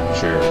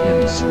rapture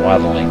in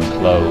swaddling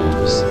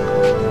clothes.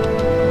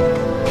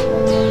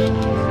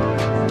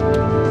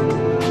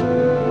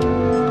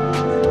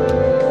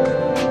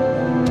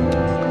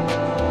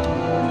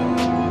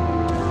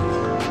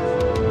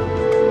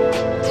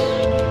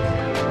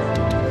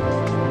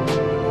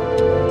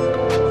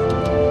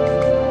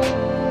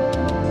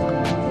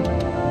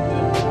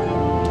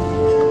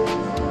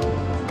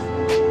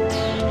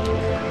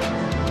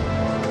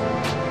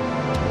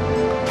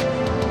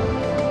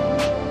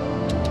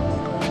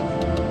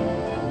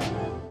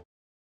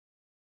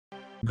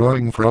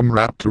 Going from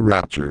rap to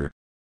rapture.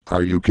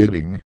 Are you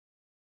kidding?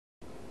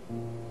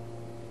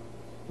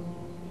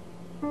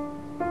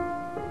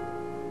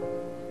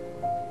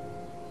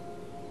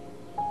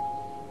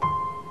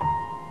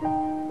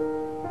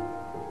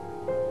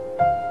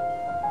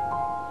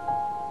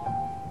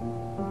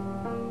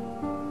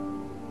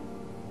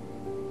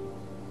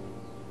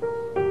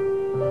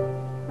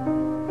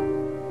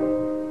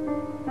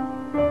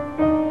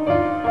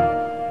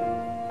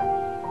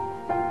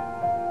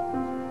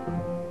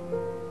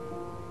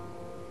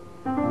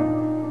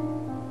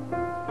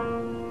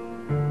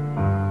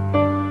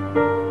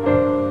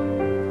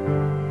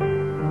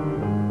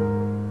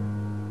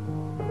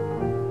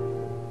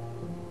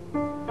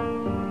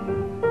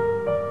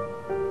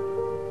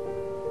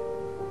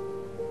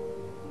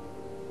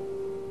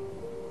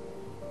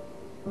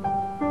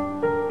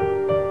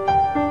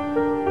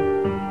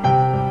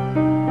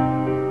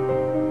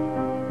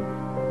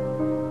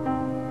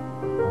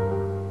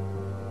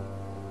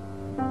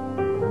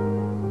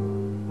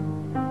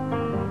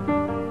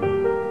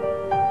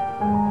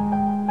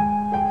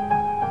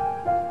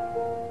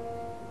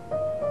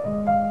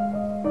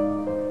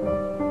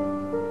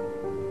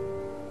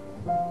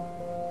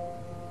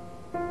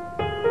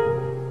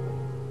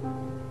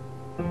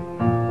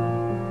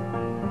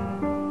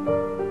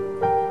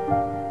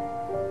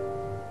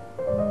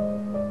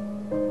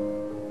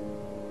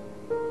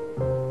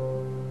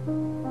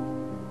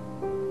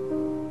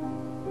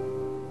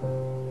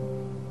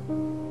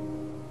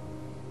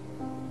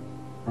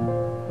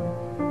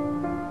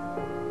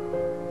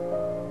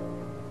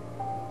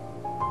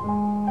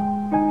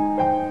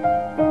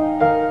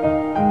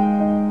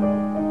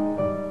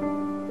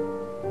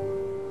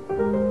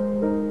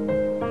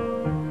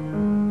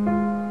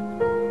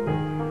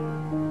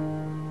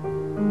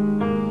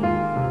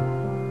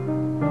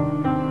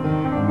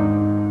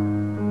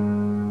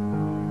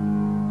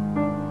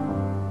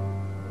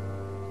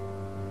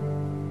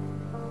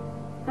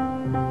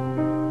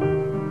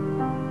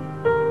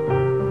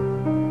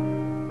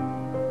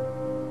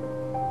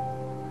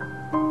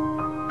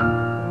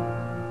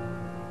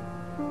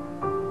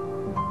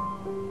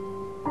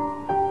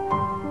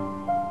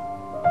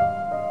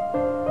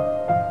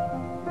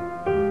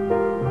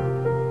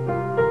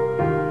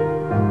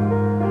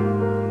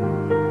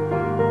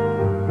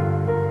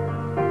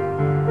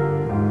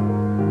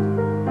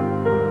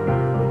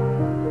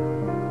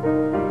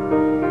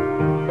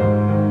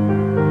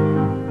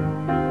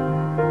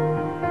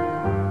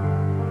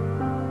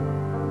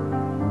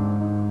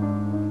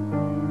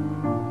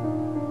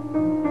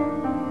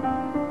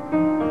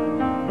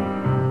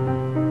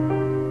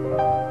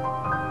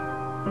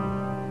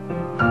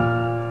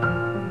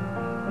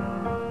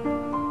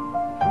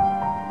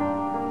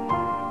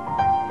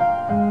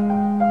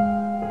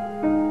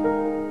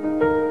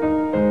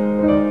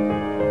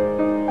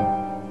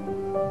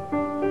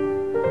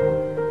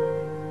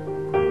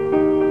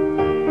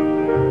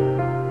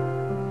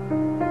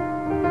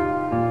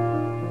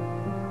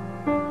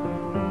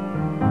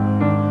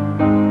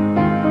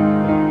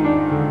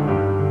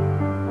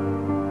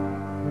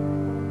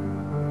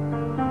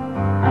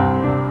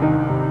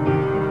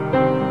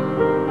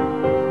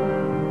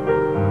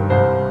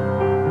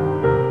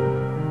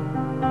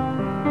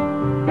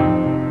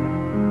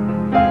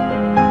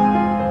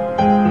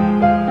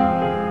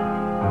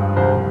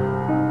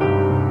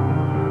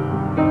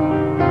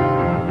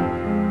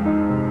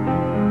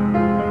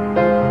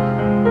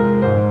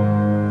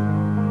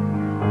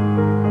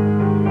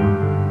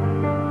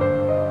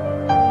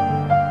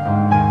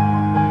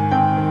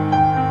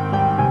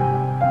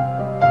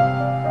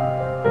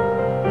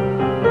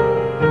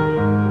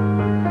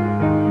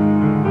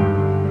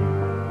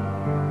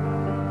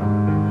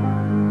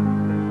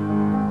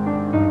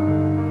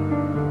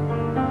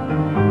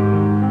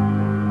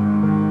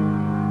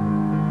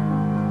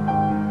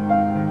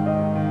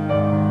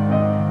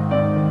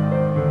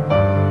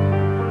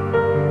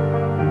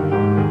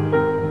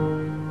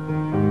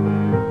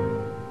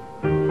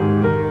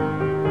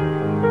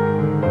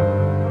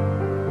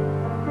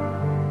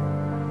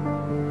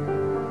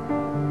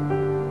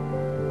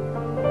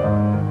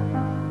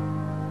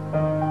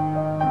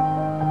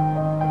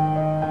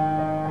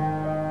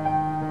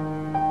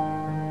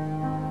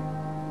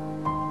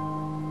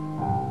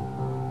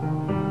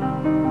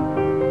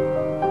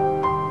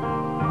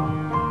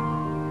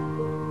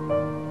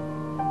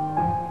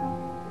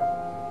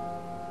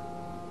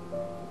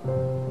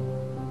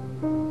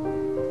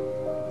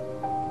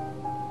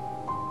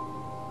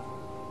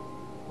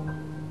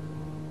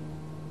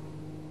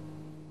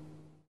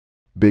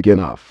 big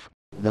enough.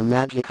 The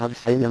magic of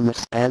cinema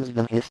spans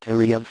the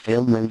history of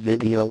film and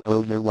video.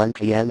 Over one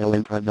piano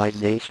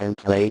improvisation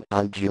played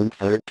on June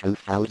 3,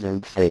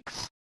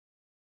 2006.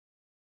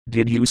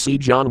 Did you see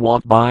John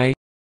walk by?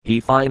 He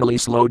finally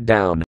slowed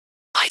down.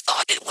 I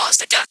thought it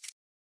was a duck.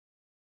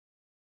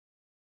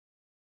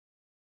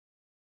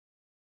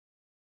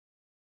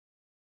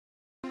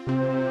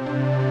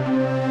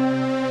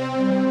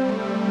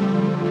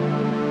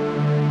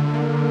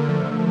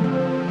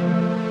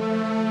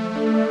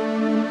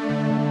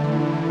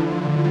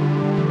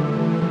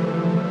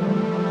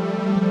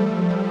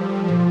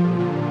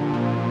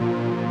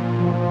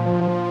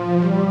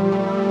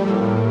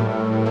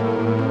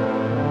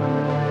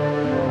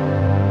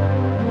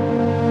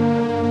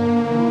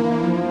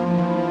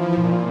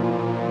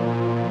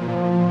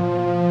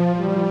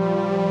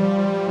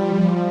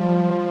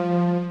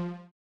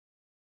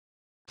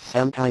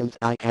 Sometimes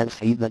I can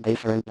see the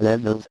different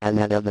levels and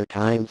at other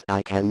times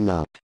I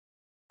cannot.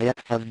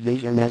 Depth of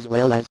vision as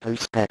well as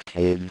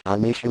perspective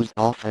on issues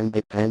often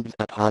depends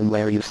upon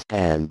where you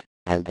stand,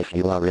 and if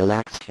you are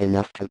relaxed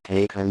enough to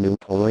take a new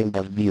point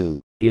of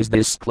view. Is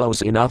this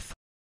close enough?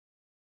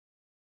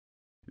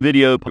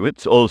 Video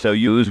poets also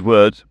use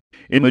words,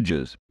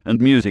 images, and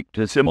music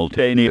to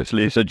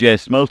simultaneously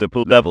suggest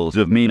multiple levels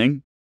of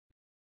meaning.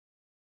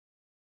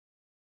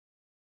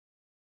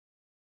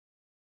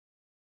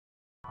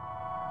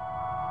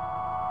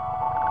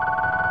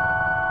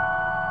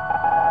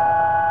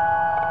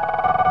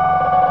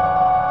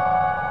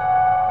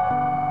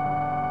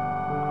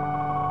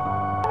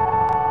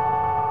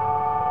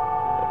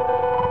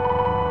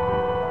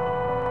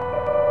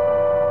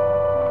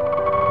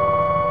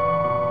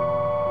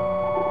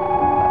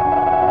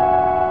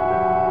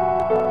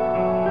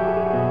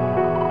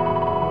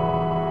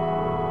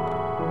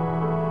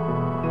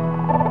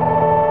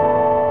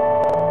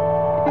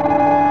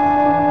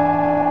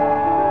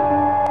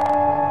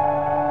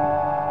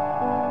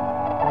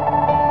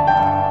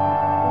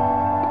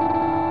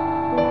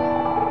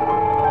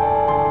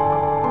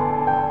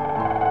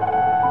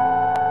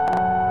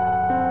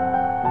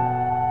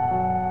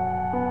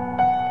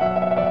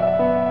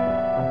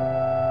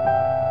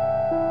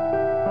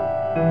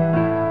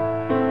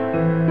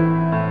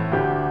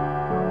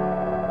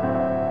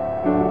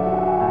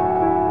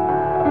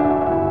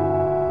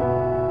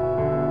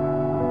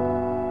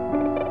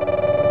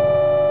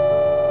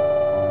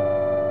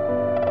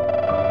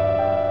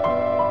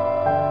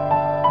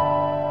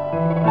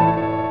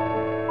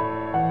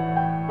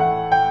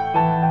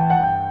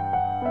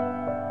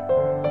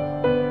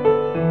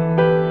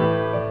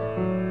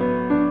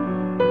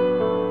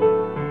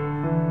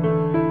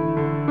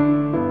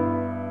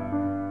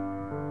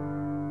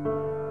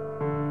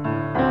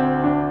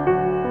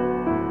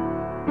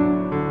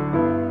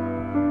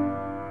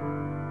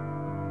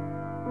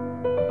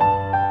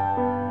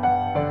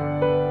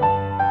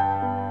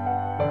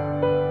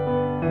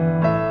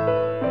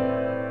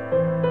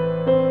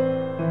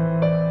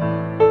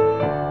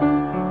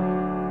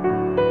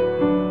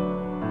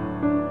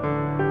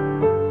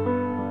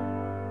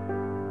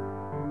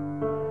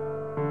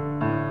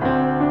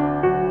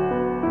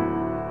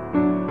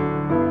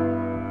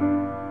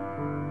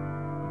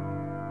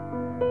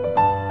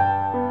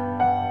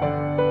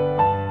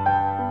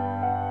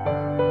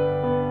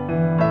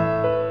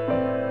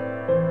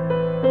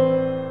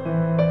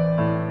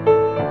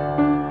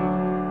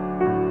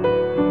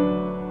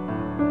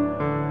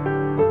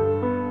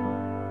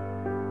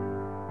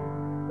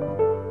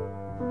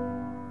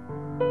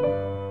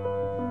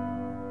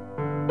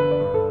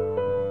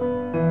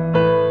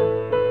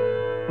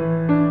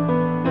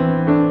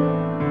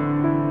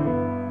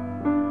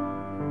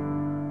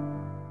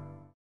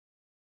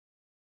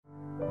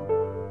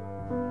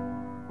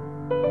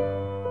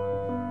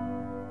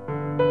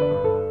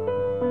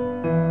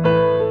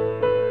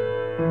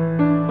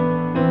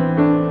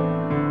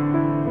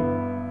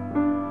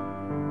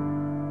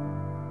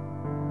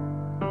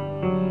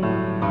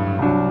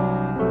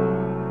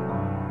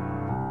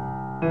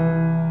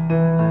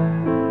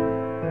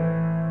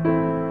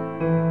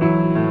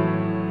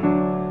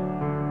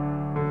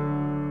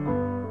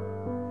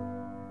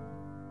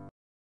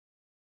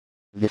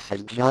 This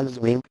is John's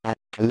wink at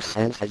two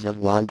senses of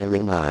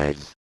wandering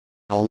eyes.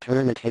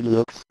 Alternative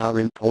looks are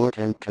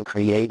important to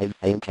creative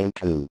thinking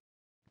too.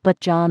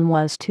 But John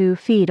was 2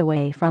 feet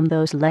away from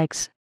those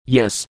legs.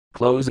 Yes,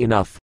 close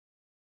enough.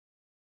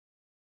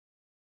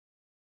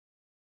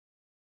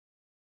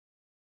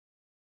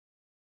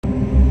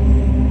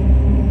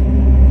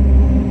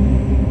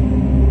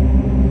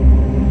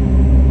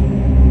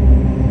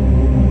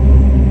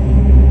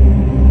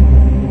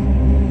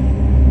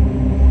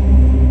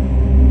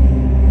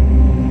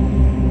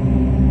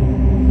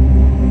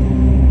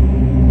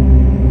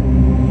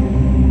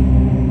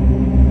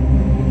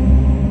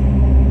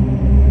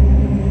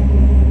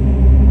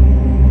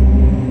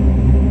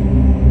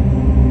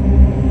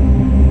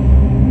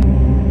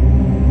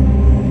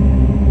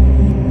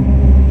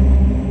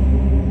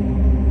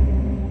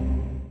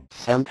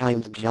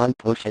 Sometimes John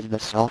pushes the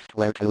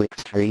software to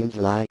extremes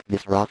like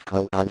this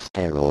Rocco on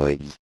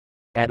steroids.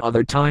 At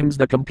other times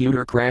the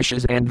computer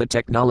crashes and the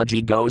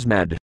technology goes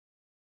mad.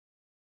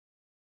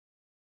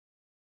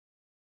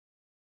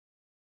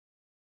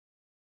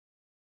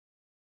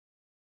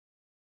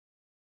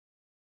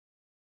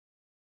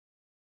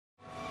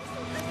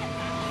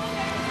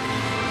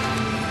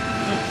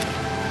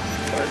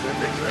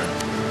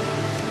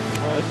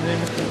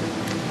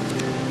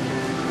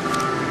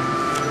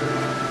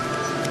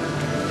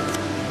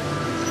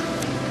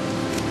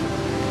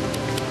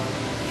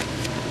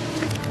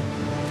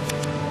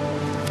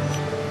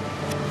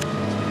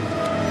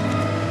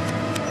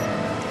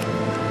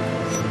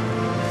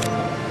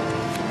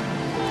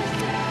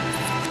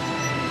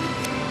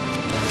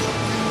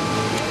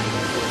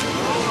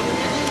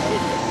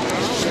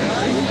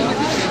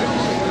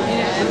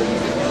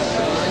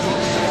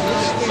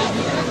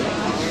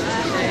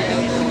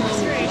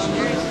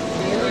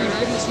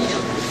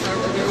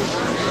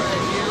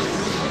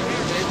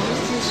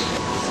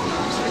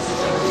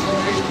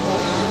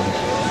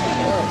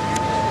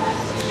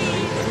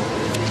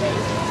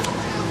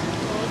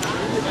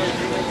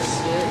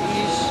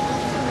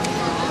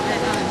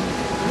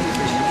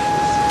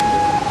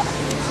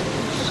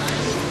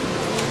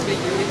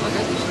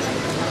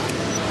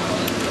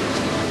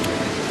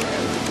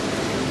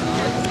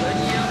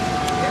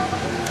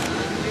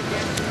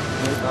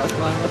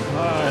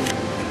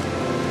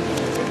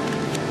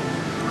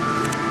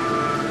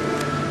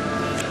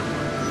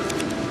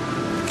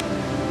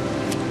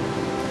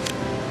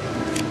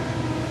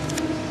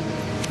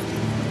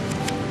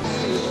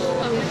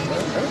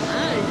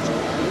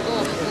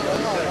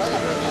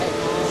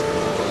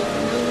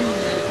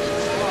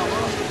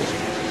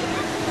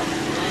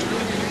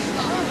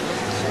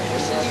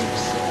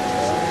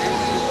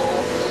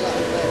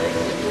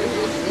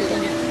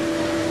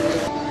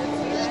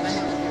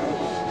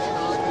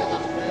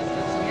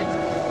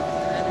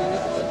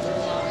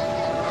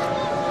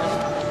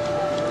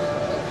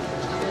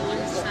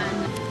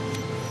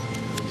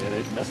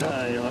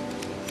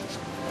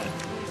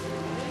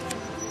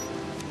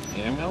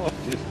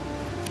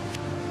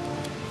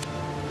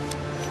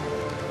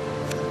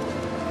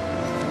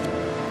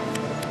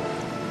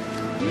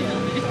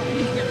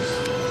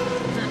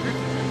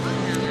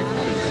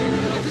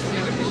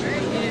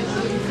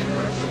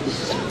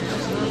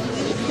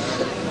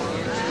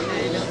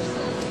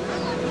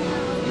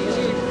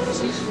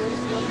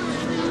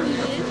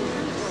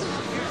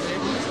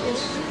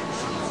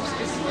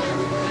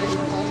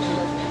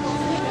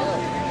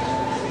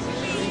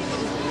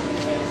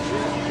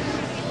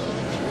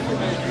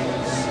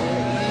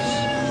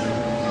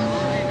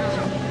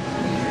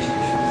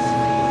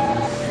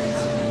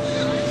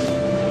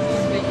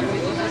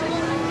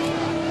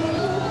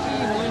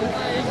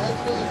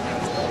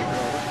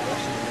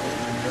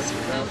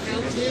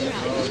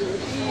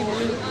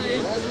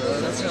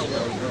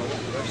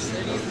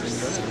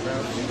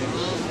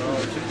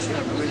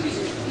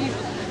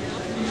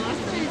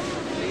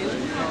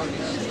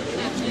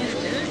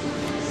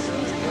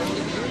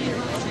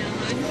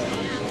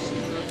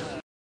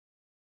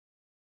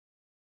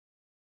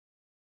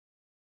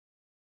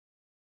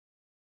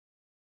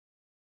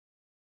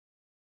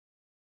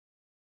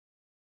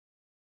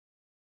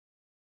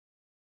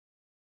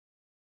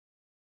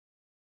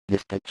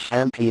 The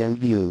champion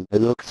view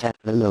looks at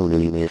the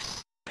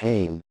loneliness,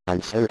 pain,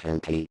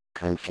 uncertainty,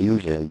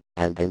 confusion,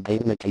 and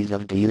indignities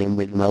of dealing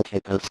with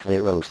multiple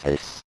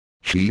sclerosis.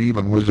 She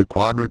even was a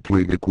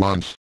quadriplegic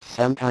once.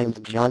 Sometimes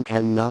John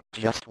cannot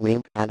just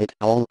wink at it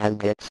all and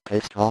gets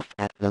pissed off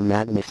at the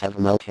madness of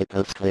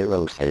multiple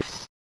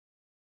sclerosis.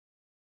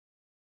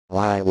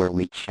 Why were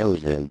we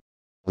chosen?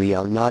 We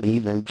are not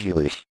even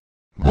Jewish.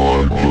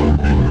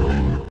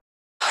 I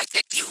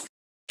picked you.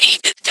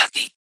 Ain't it,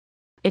 Ducky?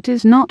 It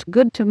is not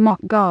good to mock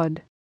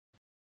God.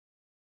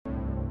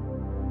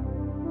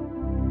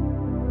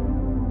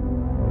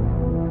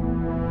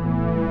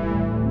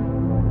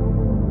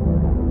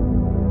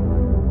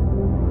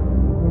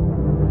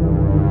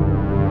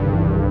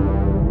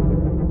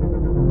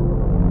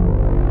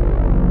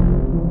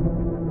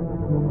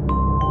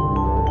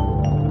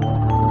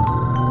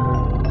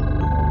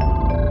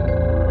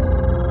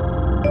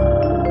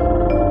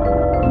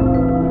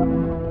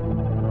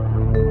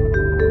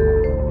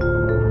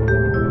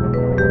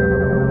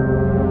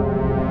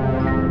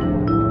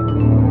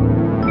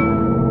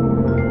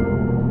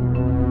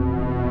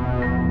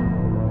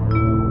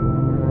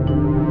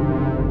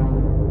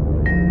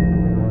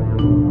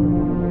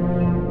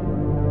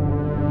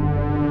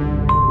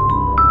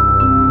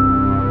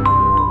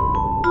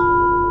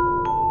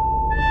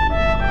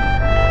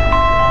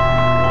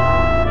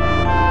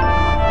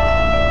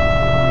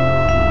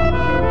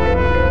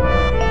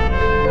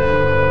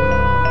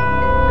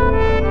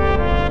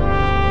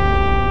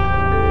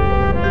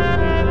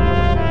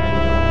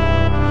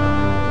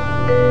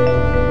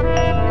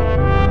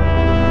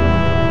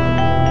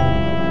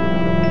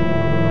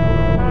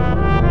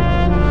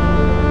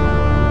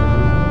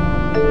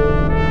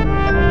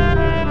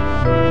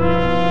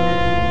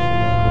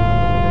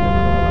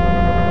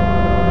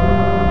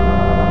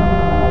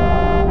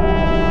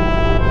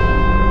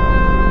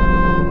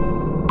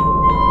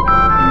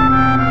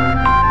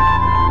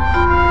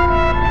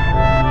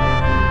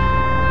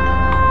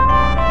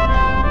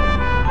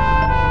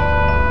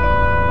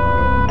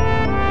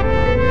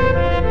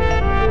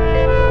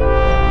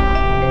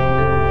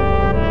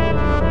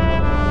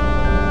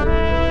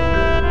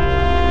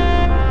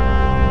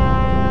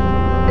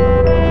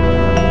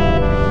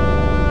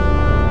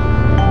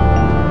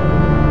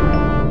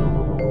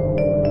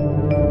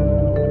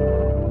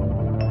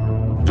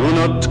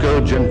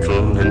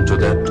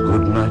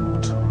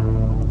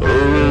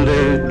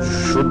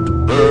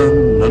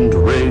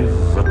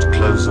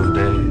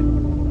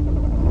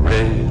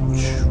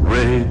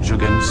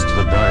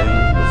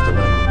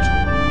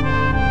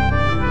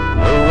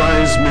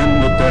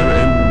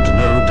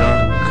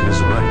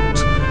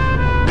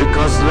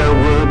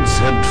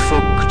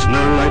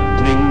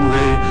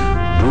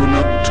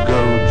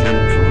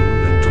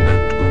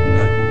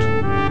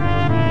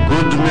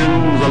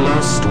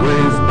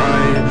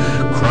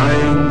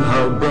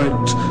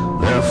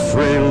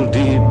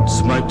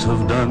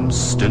 night of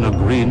dust in a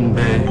green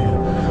bay.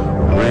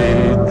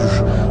 Rage,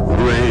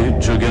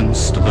 rage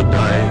against the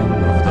dying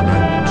of the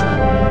night.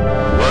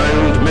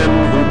 Wild men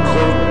who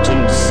caught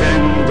and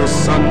sang the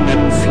sun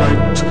in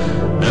flight,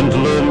 and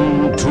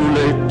learned too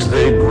late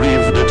they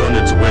grieved it on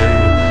its way.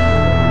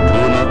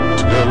 Do not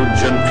go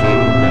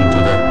gentle into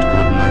that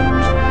good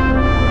night.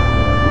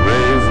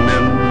 Brave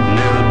men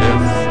near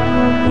death,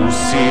 who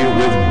see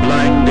with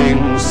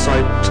blinding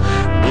sight,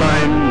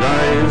 blind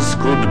eyes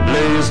could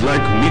blaze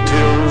like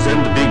meteors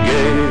and be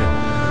gay.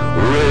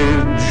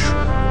 Rage,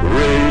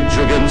 rage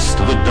against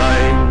the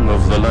dying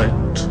of the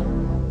light.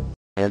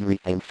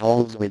 Everything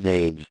falls with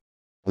age.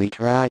 We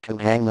try to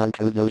hang on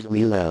to those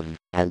we love,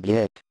 and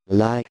yet,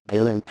 like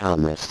Bill and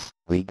Thomas,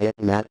 we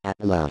get mad at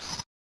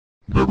loss.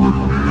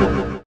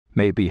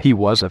 Maybe he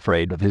was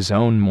afraid of his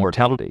own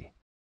mortality.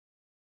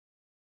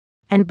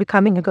 And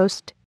becoming a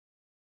ghost.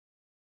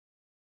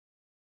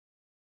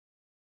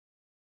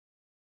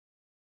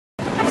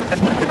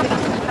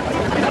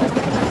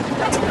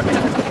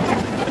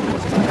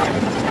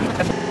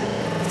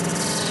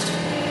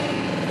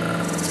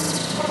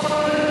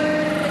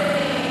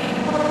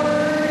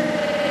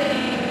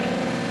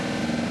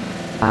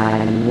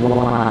 I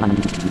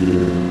want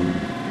you.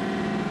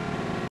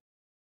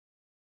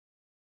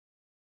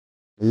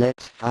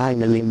 Let's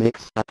finally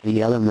mix up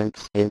the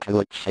elements into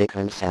a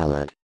chicken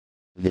salad.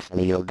 This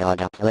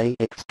neo-Dada play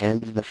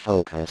extends the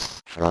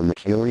focus from a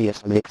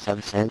curious mix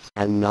of sense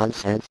and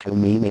nonsense to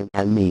meaning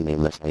and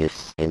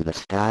meaninglessness in the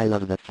style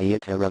of the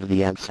theater of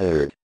the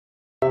absurd.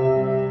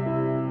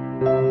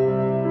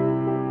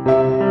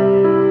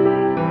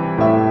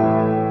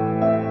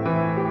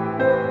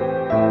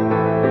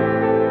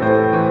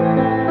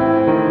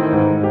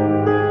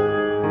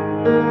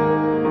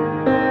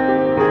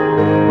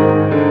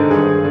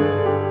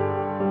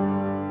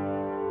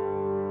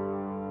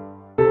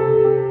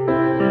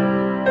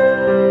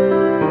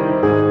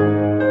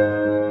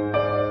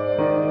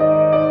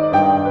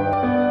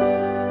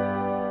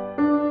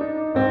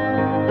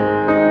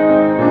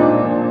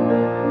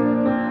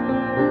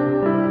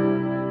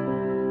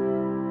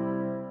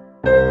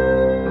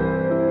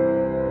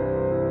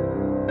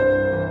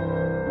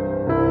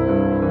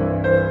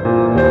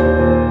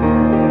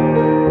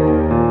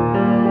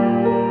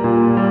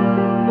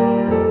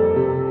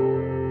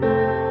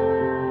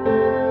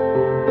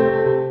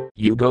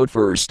 You go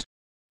first.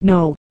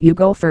 No, you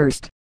go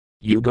first.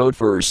 You go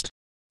first.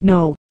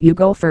 No, you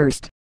go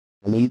first.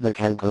 Neither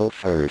can go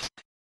first.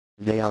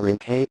 They are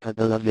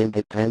incapable of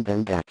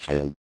independent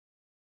action.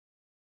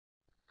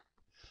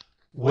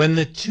 When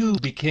the two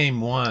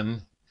became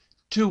one,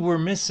 two were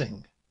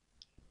missing.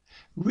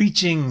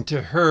 Reaching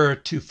to her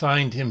to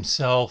find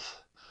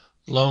himself,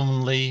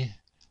 lonely,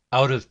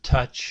 out of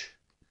touch,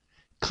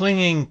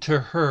 clinging to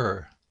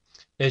her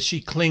as she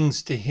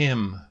clings to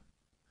him.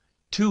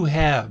 Two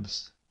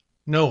halves.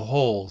 No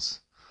holes.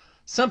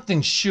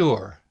 Something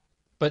sure,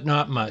 but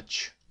not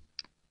much.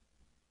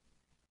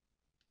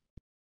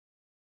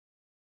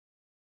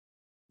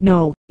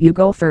 No, you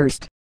go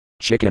first.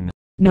 Chicken.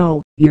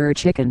 No, you're a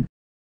chicken.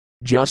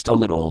 Just a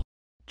little.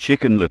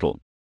 Chicken Little.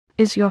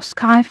 Is your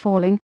sky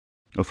falling?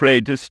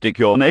 Afraid to stick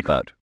your neck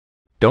out.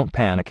 Don't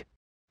panic.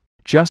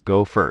 Just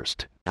go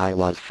first. I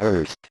was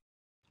first.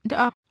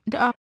 Duh.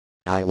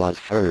 I was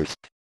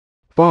first.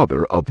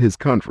 Father of his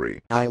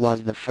country. I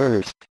was the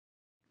first.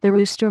 The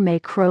rooster may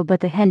crow, but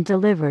the hen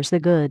delivers the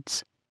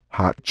goods.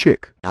 Hot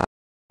chick.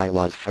 I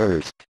was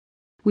first.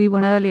 We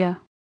were earlier.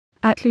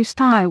 At least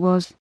I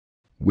was.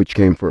 Which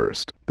came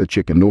first, the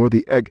chicken or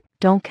the egg?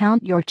 Don't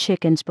count your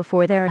chickens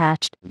before they're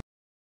hatched.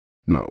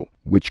 No,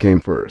 which came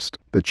first,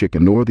 the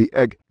chicken or the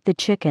egg? The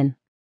chicken.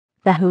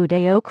 The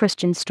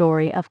Judeo-Christian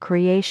story of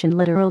creation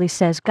literally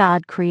says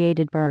God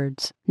created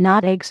birds,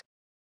 not eggs.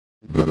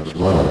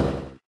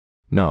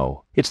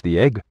 No, it's the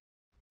egg.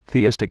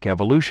 Theistic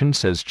evolution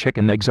says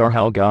chicken eggs are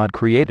how God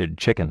created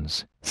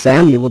chickens.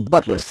 Samuel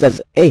Butler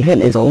says a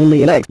hen is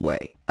only an egg's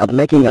way of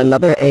making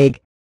another egg.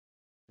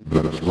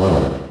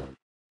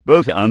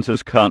 Both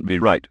answers can't be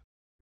right.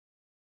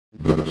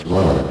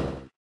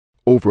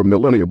 Over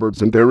millennia,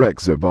 birds and their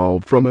eggs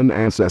evolved from an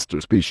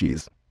ancestor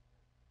species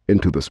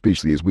into the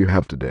species we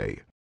have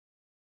today.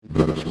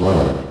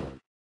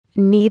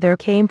 Neither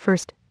came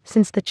first,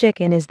 since the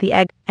chicken is the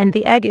egg, and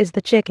the egg is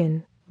the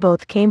chicken.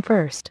 Both came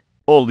first.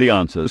 All the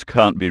answers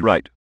can't be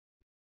right.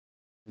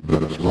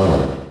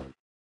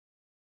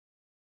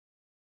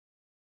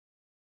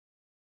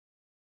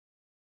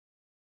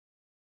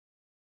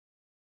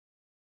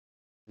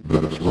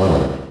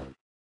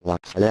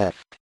 What's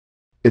left?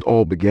 It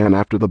all began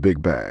after the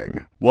Big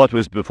Bang. What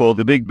was before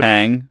the Big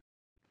Bang?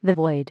 The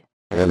void.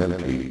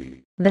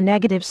 The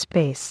negative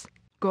space.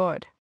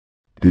 God.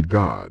 Did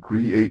God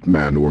create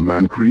man or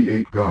man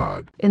create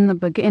God? In the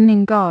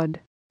beginning God.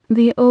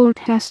 The Old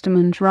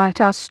Testament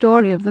write our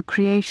story of the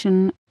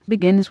creation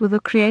begins with a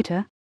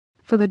creator.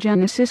 For the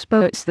Genesis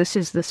poets this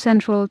is the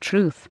central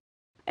truth.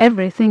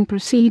 Everything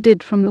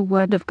proceeded from the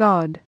word of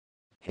God.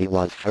 He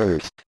was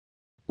first.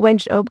 When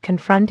Job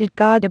confronted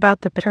God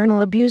about the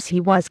paternal abuse he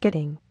was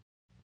getting,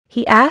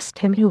 he asked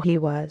him who he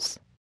was.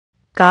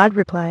 God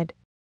replied.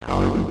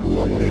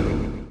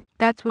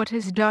 That's what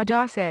his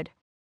Dada said.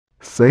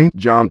 St.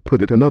 John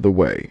put it another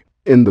way.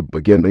 In the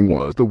beginning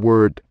was the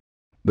Word.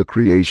 The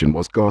creation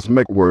was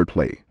cosmic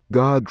wordplay.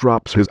 God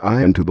drops his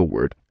eye into the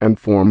Word and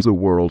forms a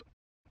world.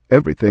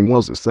 Everything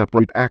was a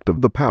separate act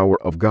of the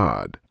power of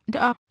God.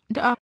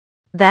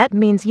 That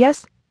means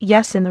yes,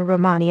 yes in the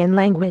Romanian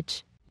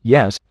language.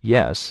 Yes,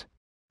 yes.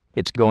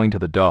 It's going to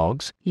the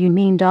dogs. You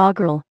mean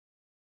doggerel.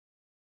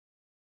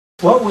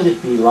 What would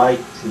it be like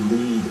to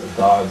lead a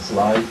dog's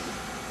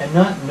life and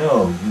not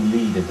know you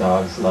lead a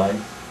dog's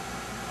life?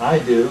 I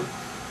do.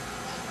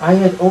 I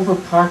had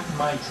overparked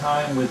my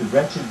time with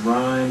wretched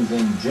rhymes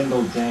and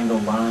jingle-jangle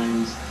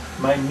lines.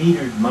 My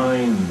metered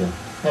mind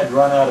had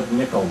run out of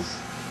nickels,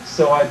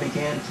 so I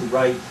began to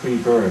write free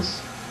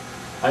verse.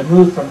 I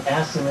moved from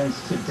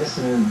assonance to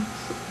dissonance,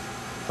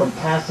 from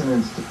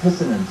passonance to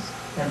pissonance,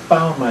 and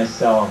found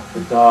myself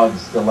the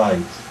dog's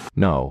delight.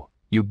 No,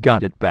 you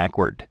got it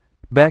backward.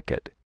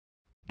 Beckett.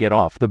 Get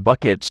off the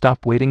bucket,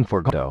 stop waiting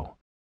for Godot.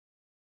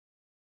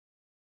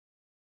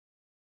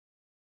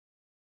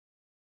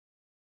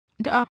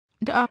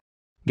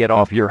 Get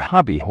off your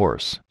hobby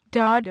horse.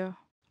 Dada.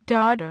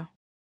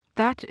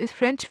 That is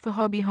French for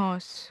hobby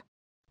horse.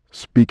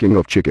 Speaking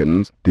of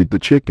chickens, did the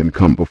chicken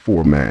come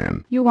before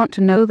man? You want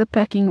to know the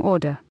pecking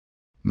order?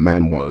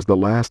 Man was the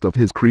last of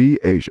his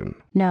creation.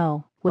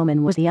 No,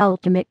 woman was the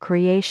ultimate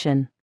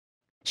creation.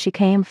 She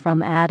came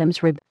from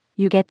Adam's rib.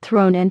 You get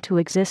thrown into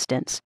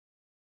existence.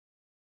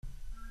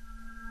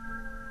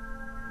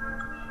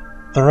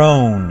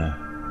 Thrown.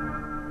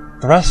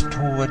 Thrust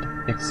toward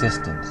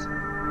existence.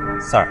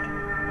 Sartre.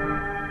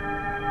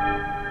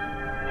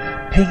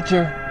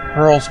 Painter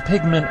hurls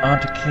pigment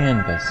onto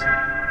canvas,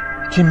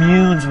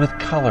 communes with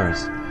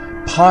colors,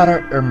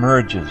 potter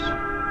emerges.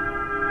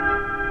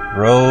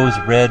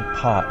 Rose-red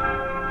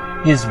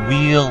pot, his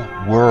wheel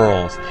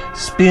whirls,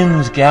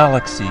 spins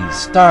galaxies,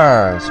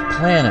 stars,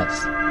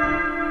 planets,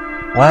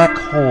 black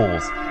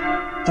holes,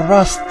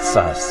 thrusts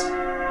us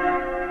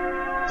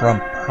from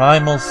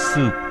primal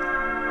soup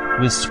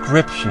with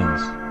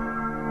inscriptions,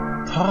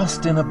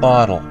 tossed in a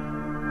bottle,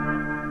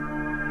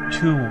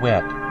 too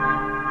wet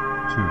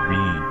to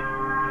read.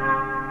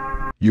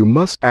 You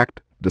must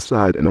act,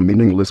 decide in a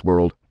meaningless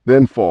world,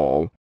 then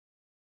fall.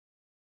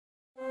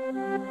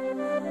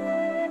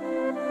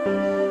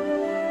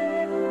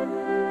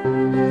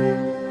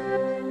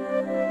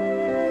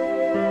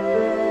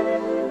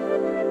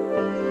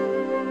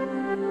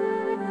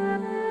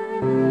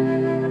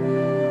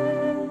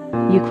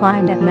 You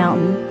climb that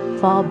mountain,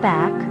 fall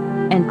back,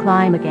 and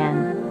climb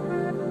again.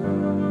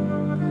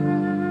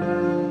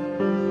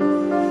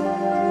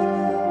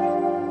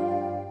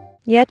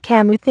 Yet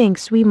Camus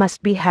thinks we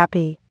must be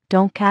happy.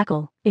 Don't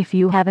cackle if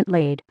you haven't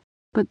laid.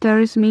 But there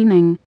is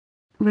meaning.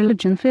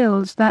 Religion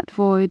fills that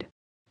void.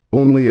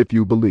 Only if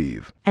you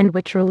believe. And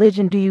which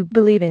religion do you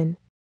believe in?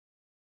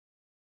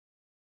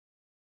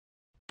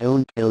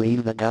 Don't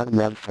believe the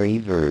dogma of free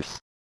verse.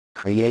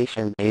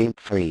 Creation ain't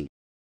free.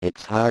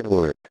 It's hard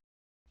work.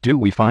 Do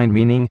we find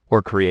meaning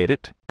or create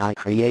it? I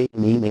create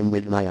meaning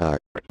with my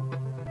art.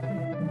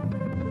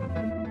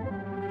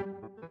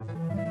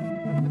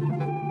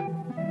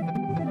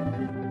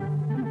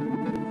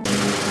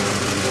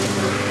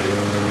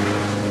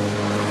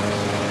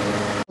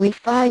 We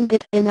find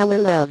it in our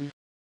love,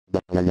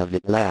 but none of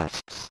it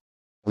lasts.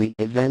 We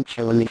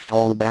eventually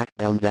fall back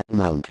down that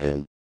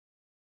mountain.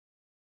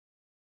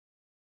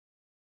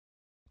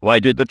 Why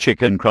did the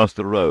chicken cross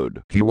the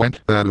road? He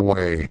went that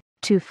way.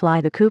 To fly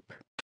the coop.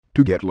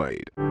 To get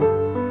laid.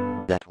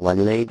 That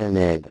one laid an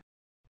egg.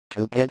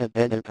 To get a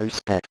better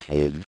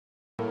perspective.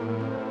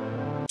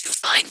 To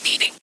find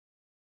meaning.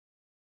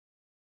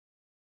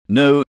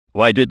 No,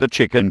 why did the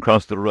chicken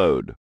cross the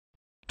road?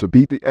 To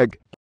beat the egg.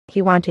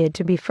 He wanted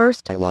to be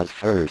first. I was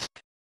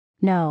first.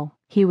 No,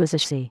 he was a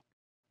she.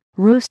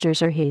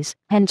 Roosters are he's,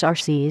 hens are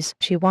she's.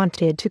 She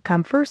wanted to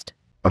come first.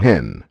 A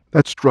hen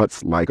that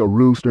struts like a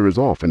rooster is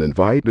often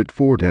invited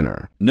for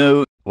dinner.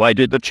 No, why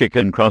did the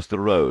chicken cross the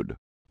road?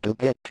 To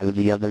get to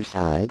the other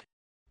side.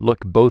 Look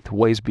both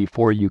ways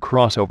before you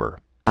cross over.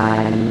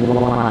 I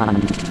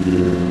want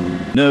you.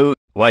 No,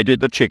 why did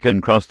the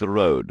chicken cross the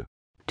road?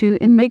 To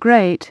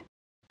immigrate.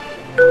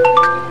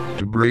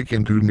 To break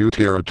into new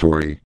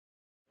territory.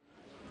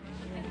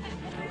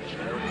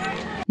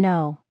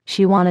 No,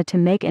 she wanted to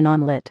make an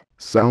omelet.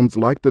 Sounds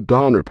like the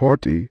Donner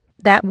Party.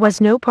 That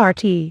was no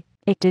party.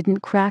 It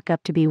didn't crack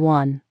up to be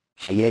one.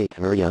 She ate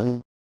her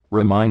young.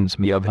 Reminds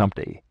me of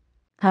Humpty.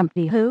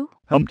 Humpty who?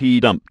 Humpty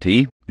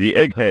Dumpty, the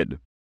egghead.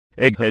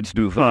 Eggheads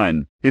do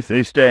fine if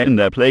they stay in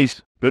their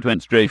place, but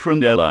went stray from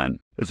their line,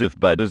 as if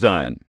by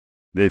design.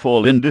 They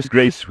fall in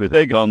disgrace with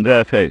egg on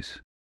their face.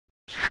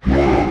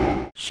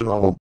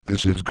 So,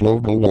 this is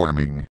global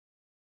warming.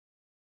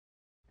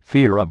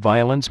 Fear of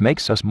violence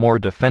makes us more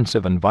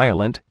defensive and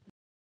violent.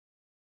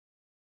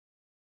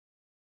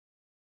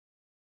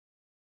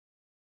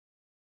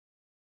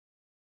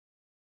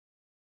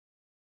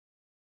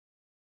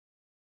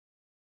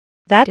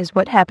 That is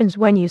what happens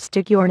when you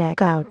stick your neck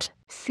out.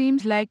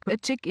 Seems like a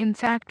chicken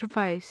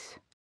sacrifice.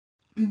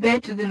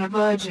 Better than a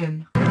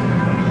virgin.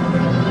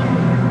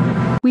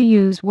 We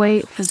use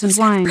wafers and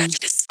wine.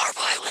 Prejudice are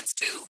violence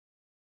too.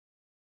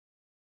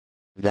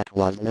 That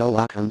was no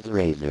Occam's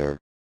razor.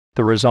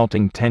 The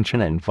resulting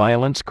tension and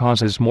violence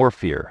causes more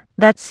fear.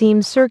 That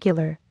seems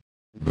circular.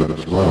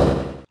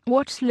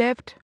 What's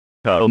left?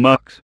 Karl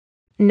Marx.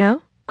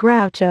 No,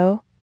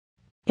 Groucho.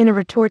 In a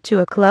retort to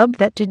a club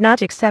that did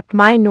not accept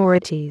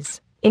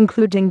minorities,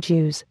 including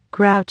Jews,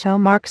 Groucho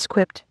Marx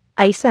quipped,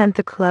 "I sent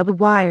the club a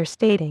wire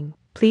stating,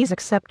 please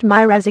accept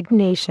my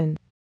resignation.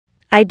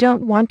 I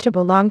don't want to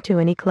belong to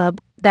any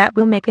club that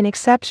will make an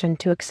exception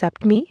to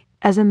accept me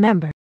as a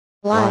member."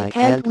 Why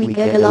can't we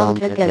get along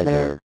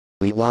together?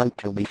 We want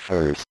to be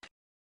first.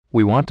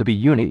 We want to be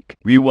unique.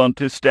 We want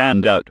to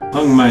stand out.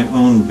 Hung my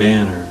own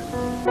banner.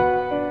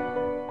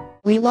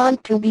 We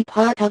want to be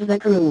part of the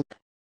group.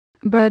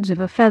 Birds of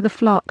a feather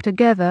flock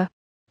together.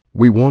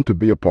 We want to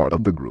be a part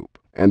of the group,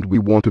 and we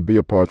want to be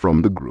apart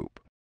from the group.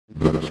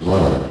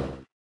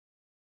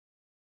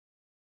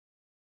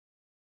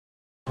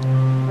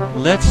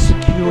 Let's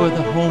secure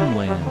the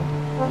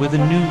homeland with a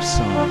new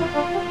song.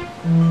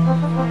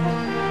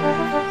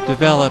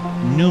 Develop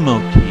new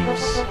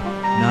motifs,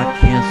 not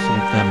cancel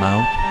them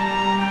out.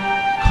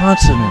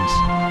 Consonance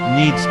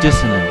needs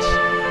dissonance,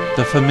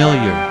 the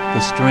familiar, the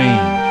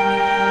strange.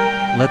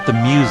 Let the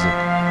music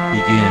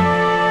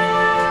begin.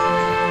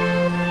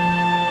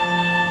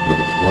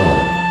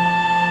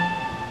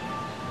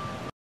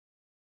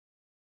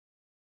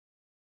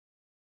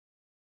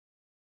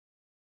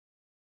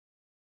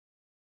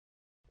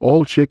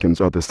 All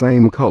chickens are the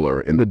same color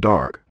in the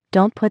dark.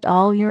 Don't put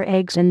all your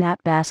eggs in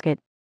that basket.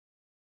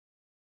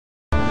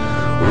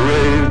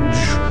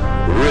 Rage,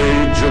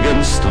 rage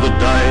against the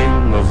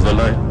dying of the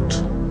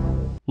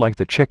light. Like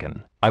the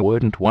chicken, I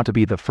wouldn't want to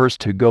be the first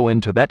to go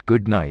into that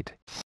good night.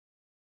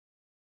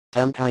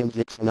 Sometimes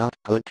it's not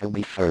good to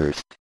be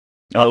first.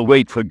 I'll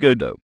wait for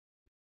Godot.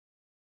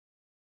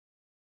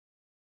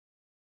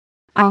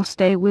 I'll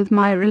stay with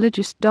my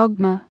religious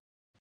dogma.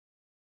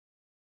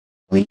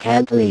 We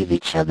can't leave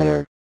each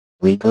other.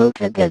 We go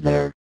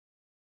together.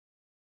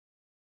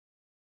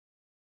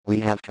 We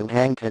have to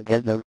hang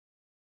together,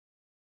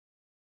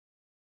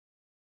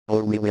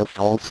 or we will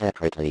fall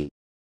separately.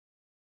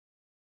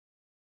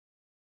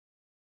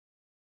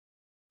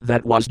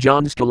 That was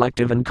John's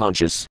collective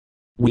unconscious.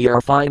 We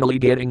are finally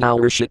getting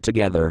our shit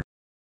together.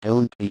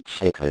 Don't be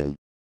chicken.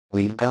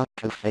 We've got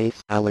to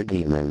face our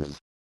demons.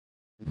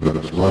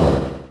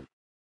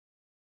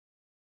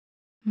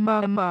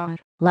 Mama.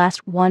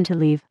 Last one to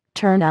leave,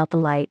 turn out the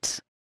lights.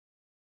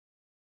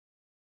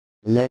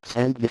 Let's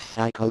end this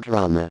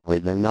psychodrama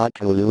with a nod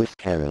to Lewis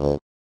Carroll.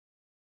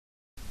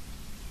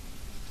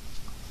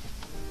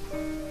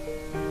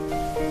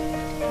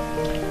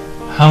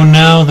 How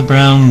now the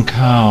brown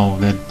cow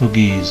that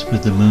boogies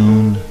with the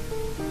moon.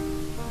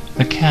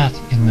 The cat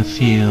in the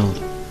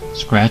field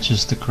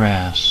scratches the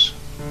grass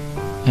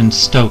and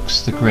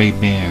stokes the gray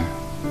mare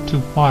to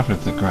water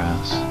the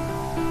grass.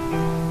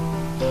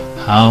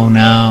 How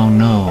now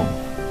know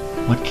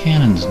what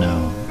cannons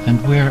know,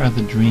 and where are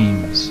the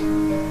dreams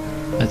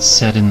that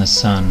set in the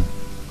sun?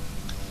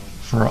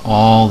 For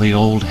all the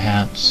old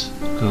hats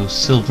go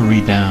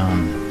silvery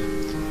down,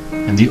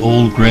 and the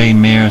old gray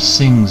mare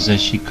sings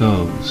as she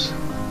goes,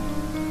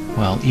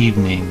 while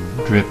evening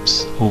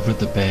drips over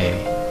the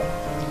bay.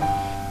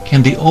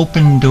 Can the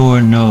open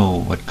door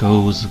know what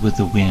goes with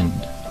the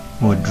wind,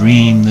 or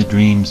dream the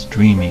dreams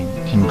dreaming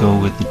and go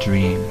with the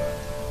dream?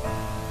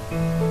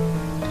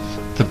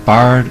 The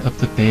bard of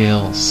the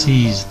vale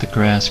sees the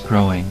grass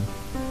growing,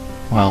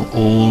 while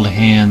old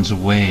hands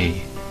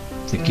weigh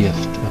the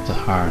gift of the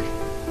heart.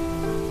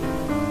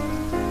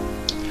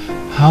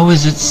 How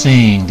is it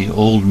saying, the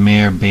old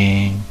mare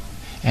baying,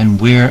 and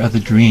where are the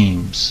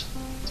dreams,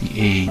 the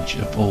age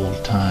of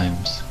old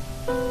times?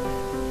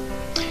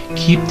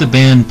 Keep the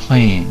band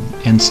playing,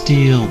 and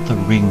steal the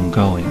ring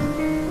going.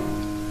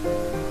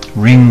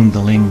 Ring the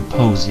ling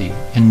posy,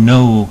 and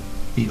know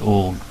the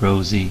old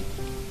rosy.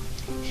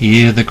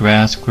 Here the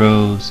grass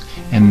grows,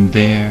 and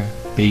there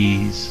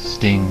bees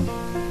sting,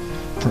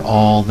 for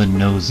all the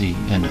nosy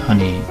and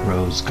honey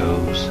rose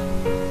goes.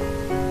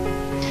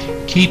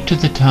 Keep to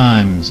the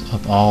times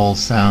of all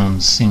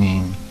sounds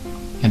singing,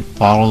 and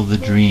follow the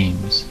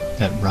dreams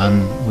that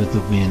run with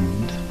the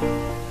wind.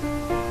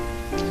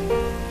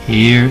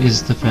 Here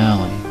is the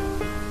valley,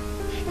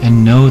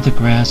 and know the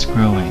grass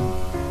growing,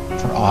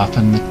 for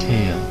often the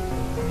tale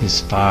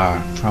is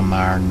far from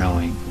our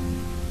knowing.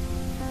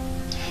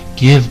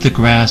 Give the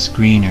grass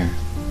greener,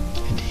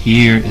 and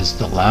here is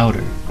the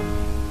louder.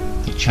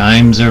 The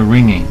chimes are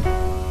ringing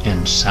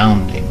and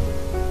sounding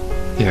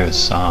their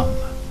song.